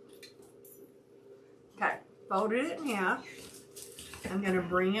 Okay, folded it in half. I'm going to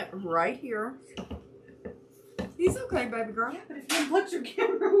bring it right here. He's okay, baby girl. Yeah, but if you unplug your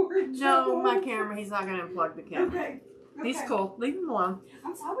camera, we're in No, trouble. my camera. He's not going to unplug the camera. Okay. He's cool. Leave him alone.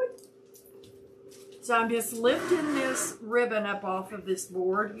 I'm sorry. So I'm just lifting this ribbon up off of this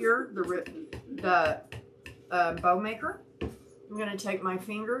board here, the bow maker. I'm going to take my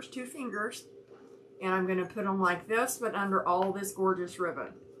fingers, 2 fingers, and I'm going to put them like this, but under all this gorgeous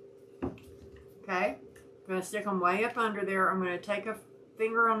ribbon. Okay? I'm going to stick them way up under there. I'm going to take a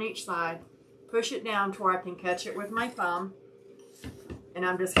finger on each side, push it down to where I can catch it with my thumb, and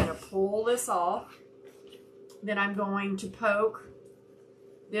I'm just going to pull this off. Then I'm going to poke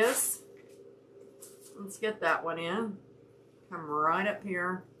this. Let's get that one in. Come right up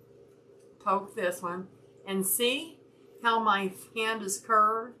here. Poke this one. And see how my hand is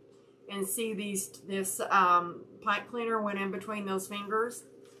curved? And see this pipe cleaner went in between those fingers?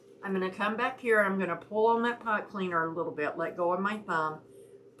 I'm going to come back here and I'm going to pull on that pipe cleaner a little bit. Let go of my thumb.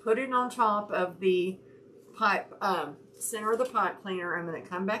 Put it on top of the pipe, center of the pipe cleaner. I'm going to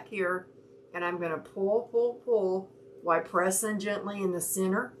come back here and I'm going to pull, pull, pull while pressing gently in the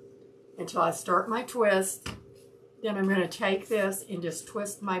center until I start my twist. Then I'm going to take this and just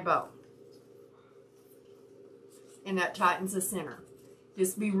twist my bow. And that tightens the center.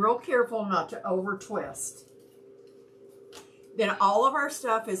 Just be real careful not to over twist. Then all of our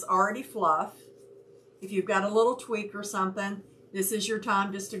stuff is already fluff. If you've got a little tweak or something, this is your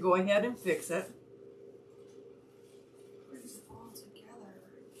time just to go ahead and fix it. Brings it all together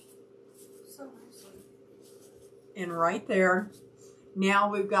so nicely. And right there, now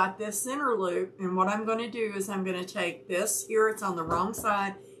we've got this center loop. And what I'm going to do is I'm going to take this here. It's on the wrong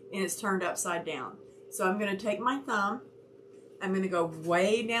side and it's turned upside down. So I'm going to take my thumb. I'm going to go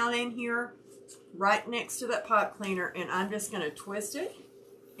way down in here, right next to that pipe cleaner, and I'm just going to twist it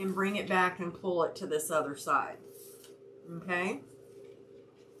and bring it back and pull it to this other side. Okay?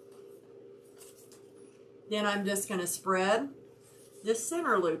 Then I'm just going to spread this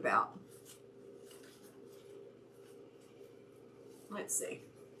center loop out. Let's see.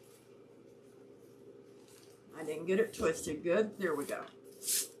 I didn't get it twisted good. There we go.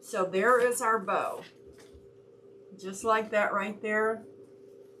 So there is our bow. Just like that right there.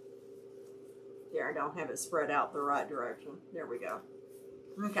 There, I don't have it spread out the right direction. There we go.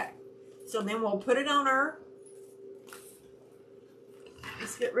 Okay. So then we'll put it on our...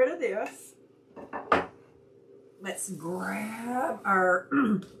 Let's get rid of this. Let's grab our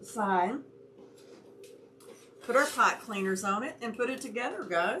sign. Put our pipe cleaners on it and put it together,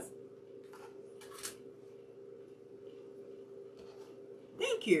 guys.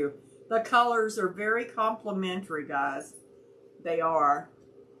 Thank you. The colors are very complimentary, guys. They are.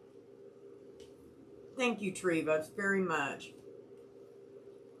 Thank you, Treva, very much.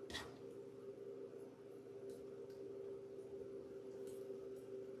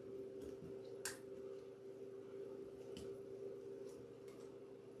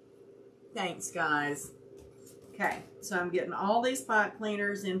 Thanks, guys. Okay, so I'm getting all these pipe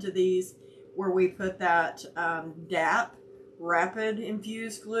cleaners into these where we put that DAP, Rapid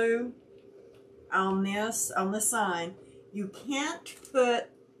Infused Glue, on this, on the sign. You can't put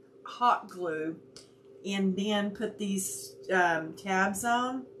hot glue and then put these tabs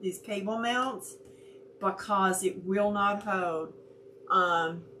on, these cable mounts, because it will not hold.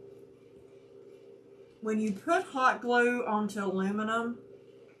 When you put hot glue onto aluminum,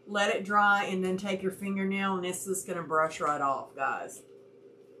 let it dry and then take your fingernail and this is going to brush right off, guys.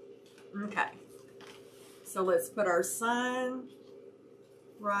 Okay. So let's put our sign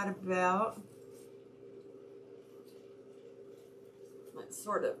right about. Let's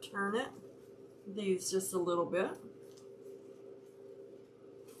sort of turn it. These just a little bit.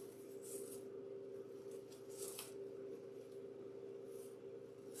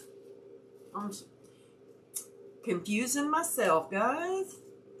 I'm confusing myself, guys.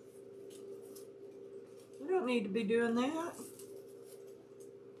 We don't need to be doing that.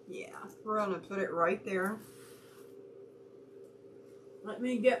 Yeah, we're going to put it right there. Let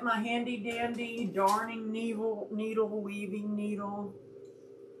me get my handy dandy darning needle, weaving needle.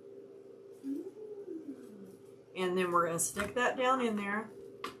 And then we're going to stick that down in there.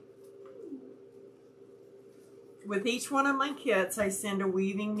 With each one of my kits, I send a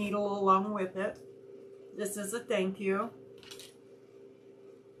weaving needle along with it. This is a thank you.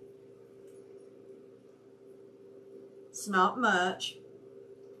 It's not much,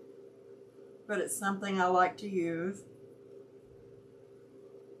 but it's something I like to use.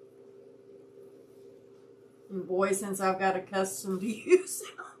 And boy, since I've got accustomed to using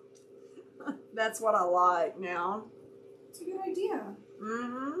them, that's what I like now. It's a good idea.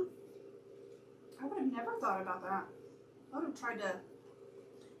 Mm-hmm. I would have never thought about that. I would have tried to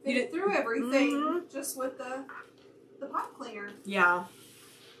fit it through everything just with the pipe cleaner. Yeah.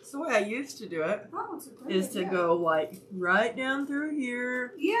 That's the way I used to do it. Oh, it's a great Is idea. to go like right down through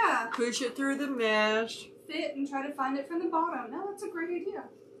here. Yeah. Push it through the mesh. Fit and try to find it from the bottom. No, that's a great idea.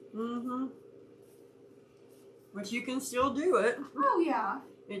 Mm-hmm. But you can still do it. Oh, yeah.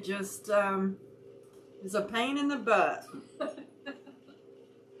 It just is a pain in the butt.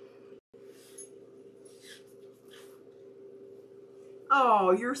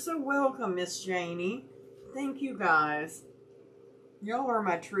 Oh, you're so welcome, Miss Janie. Thank you, guys. Y'all are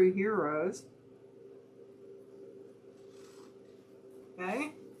my true heroes.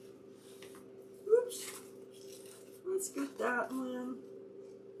 Okay. Oops. Let's get that one.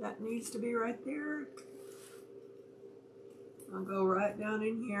 That needs to be right there. I'll go right down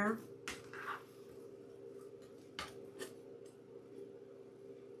in here.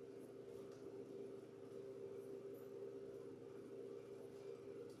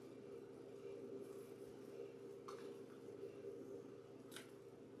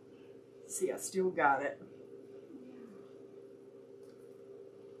 See, I still got it.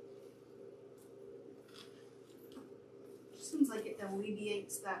 Seems like it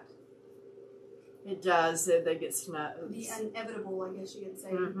alleviates that. It does. They get snug. The inevitable, I guess you could say.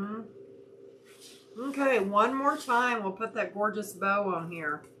 Mm-hmm. Okay, one more time. We'll put that gorgeous bow on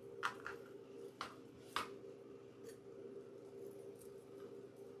here.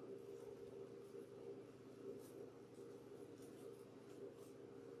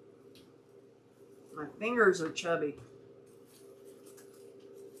 My fingers are chubby.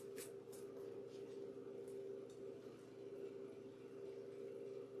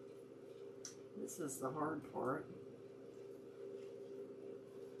 This is the hard part.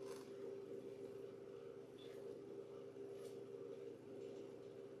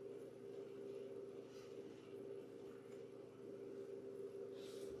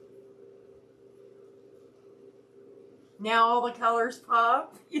 Now all the colors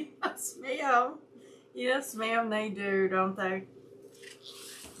pop? Yes, ma'am. Yes, ma'am, they do, don't they?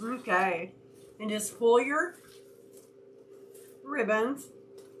 Okay. And just pull your ribbons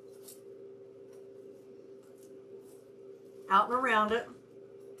out and around it.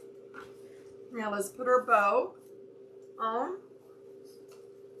 Now let's put our bow on.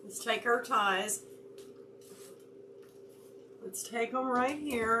 Let's take our ties. Let's take them right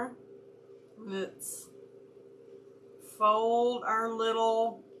here. Let's fold our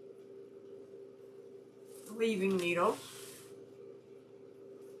little weaving needle.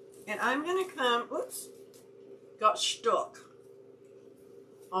 And I'm going to come, oops, got stuck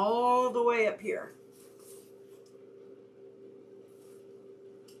all the way up here.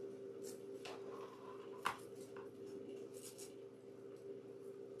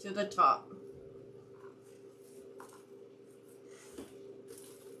 To the top.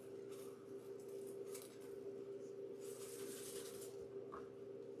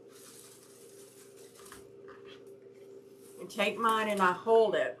 And take mine and I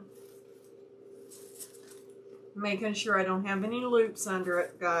hold it. Making sure I don't have any loops under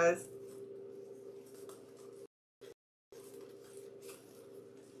it, guys.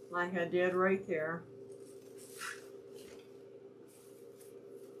 Like I did right there.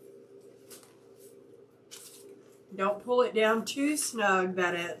 Don't pull it down too snug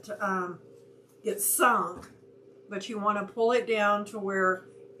that it gets sunk, but you want to pull it down to where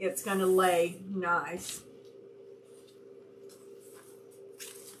it's going to lay nice.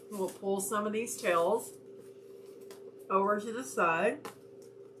 We'll pull some of these tails over to the side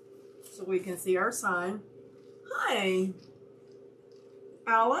so we can see our sign. Hi,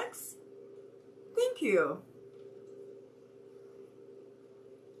 Alex. Thank you.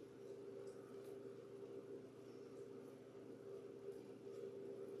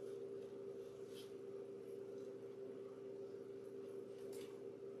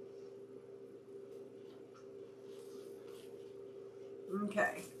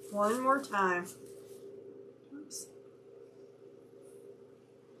 Okay, one more time. Oops.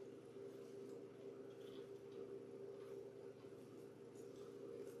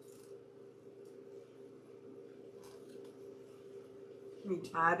 Let me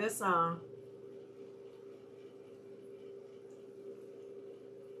tie this on.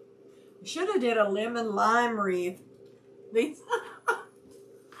 I should have did a lemon lime wreath. These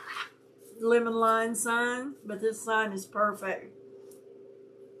lemon lime sign, but this sign is perfect.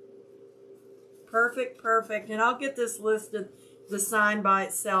 Perfect, perfect. And I'll get this listed, the sign by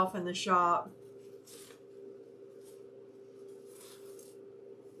itself in the shop.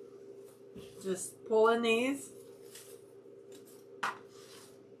 Just pulling these.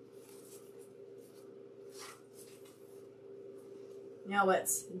 Now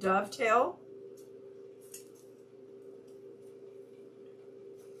let's dovetail.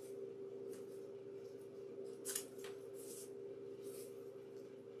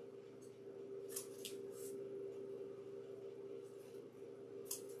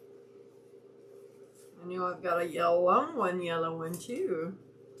 I know I've got a yellow one too.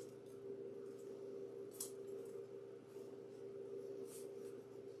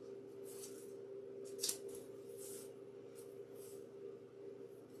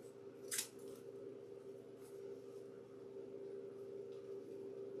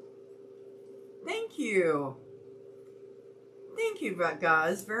 Thank you. Thank you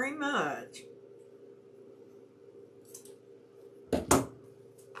guys very much.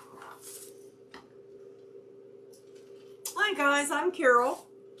 Hi guys, I'm Carol.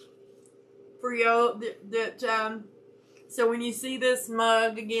 For y'all so when you see this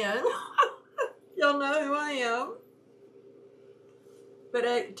mug again, you'll know who I am. But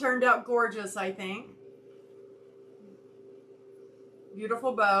it turned out gorgeous, I think.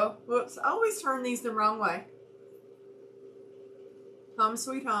 Beautiful bow. Whoops, I always turn these the wrong way. Home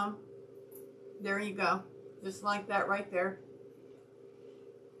sweet home. There you go. Just like that right there.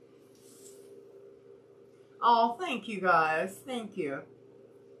 Oh, thank you guys. Thank you.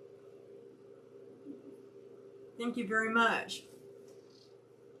 Thank you very much.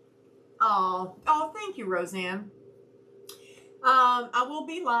 Oh, thank you, Roseanne. I will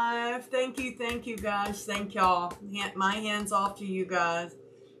be live. Thank you guys. Thank y'all. My hands off to you guys.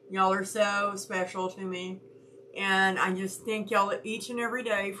 Y'all are so special to me. And I just thank y'all each and every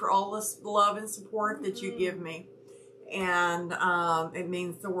day for all this love and support that you give me. And it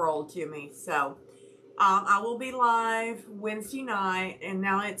means the world to me. So I will be live Wednesday night. And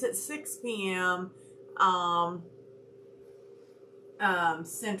now it's at 6 p.m.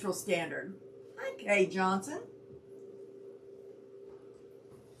 Central Standard. Okay, Johnson.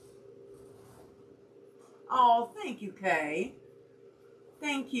 Oh, thank you, Kay.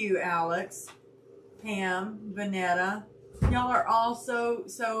 Thank you, Alex, Pam, Vanetta. Y'all are all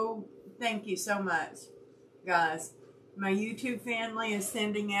so, thank you so much, guys. My YouTube family is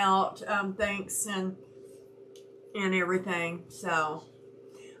sending out thanks and everything. So,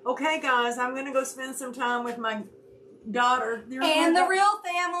 okay, guys, I'm going to go spend some time with my daughter. And the real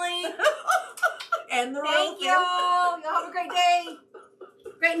family. And the real Thank family. y'all. Y'all have a great day.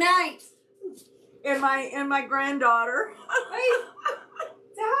 Great night. And my granddaughter. Hi.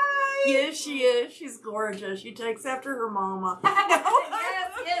 Yes, she is. She's gorgeous. She takes after her mama.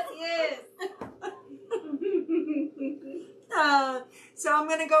 yes. So I'm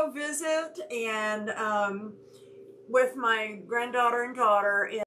gonna go visit and with my granddaughter and daughter.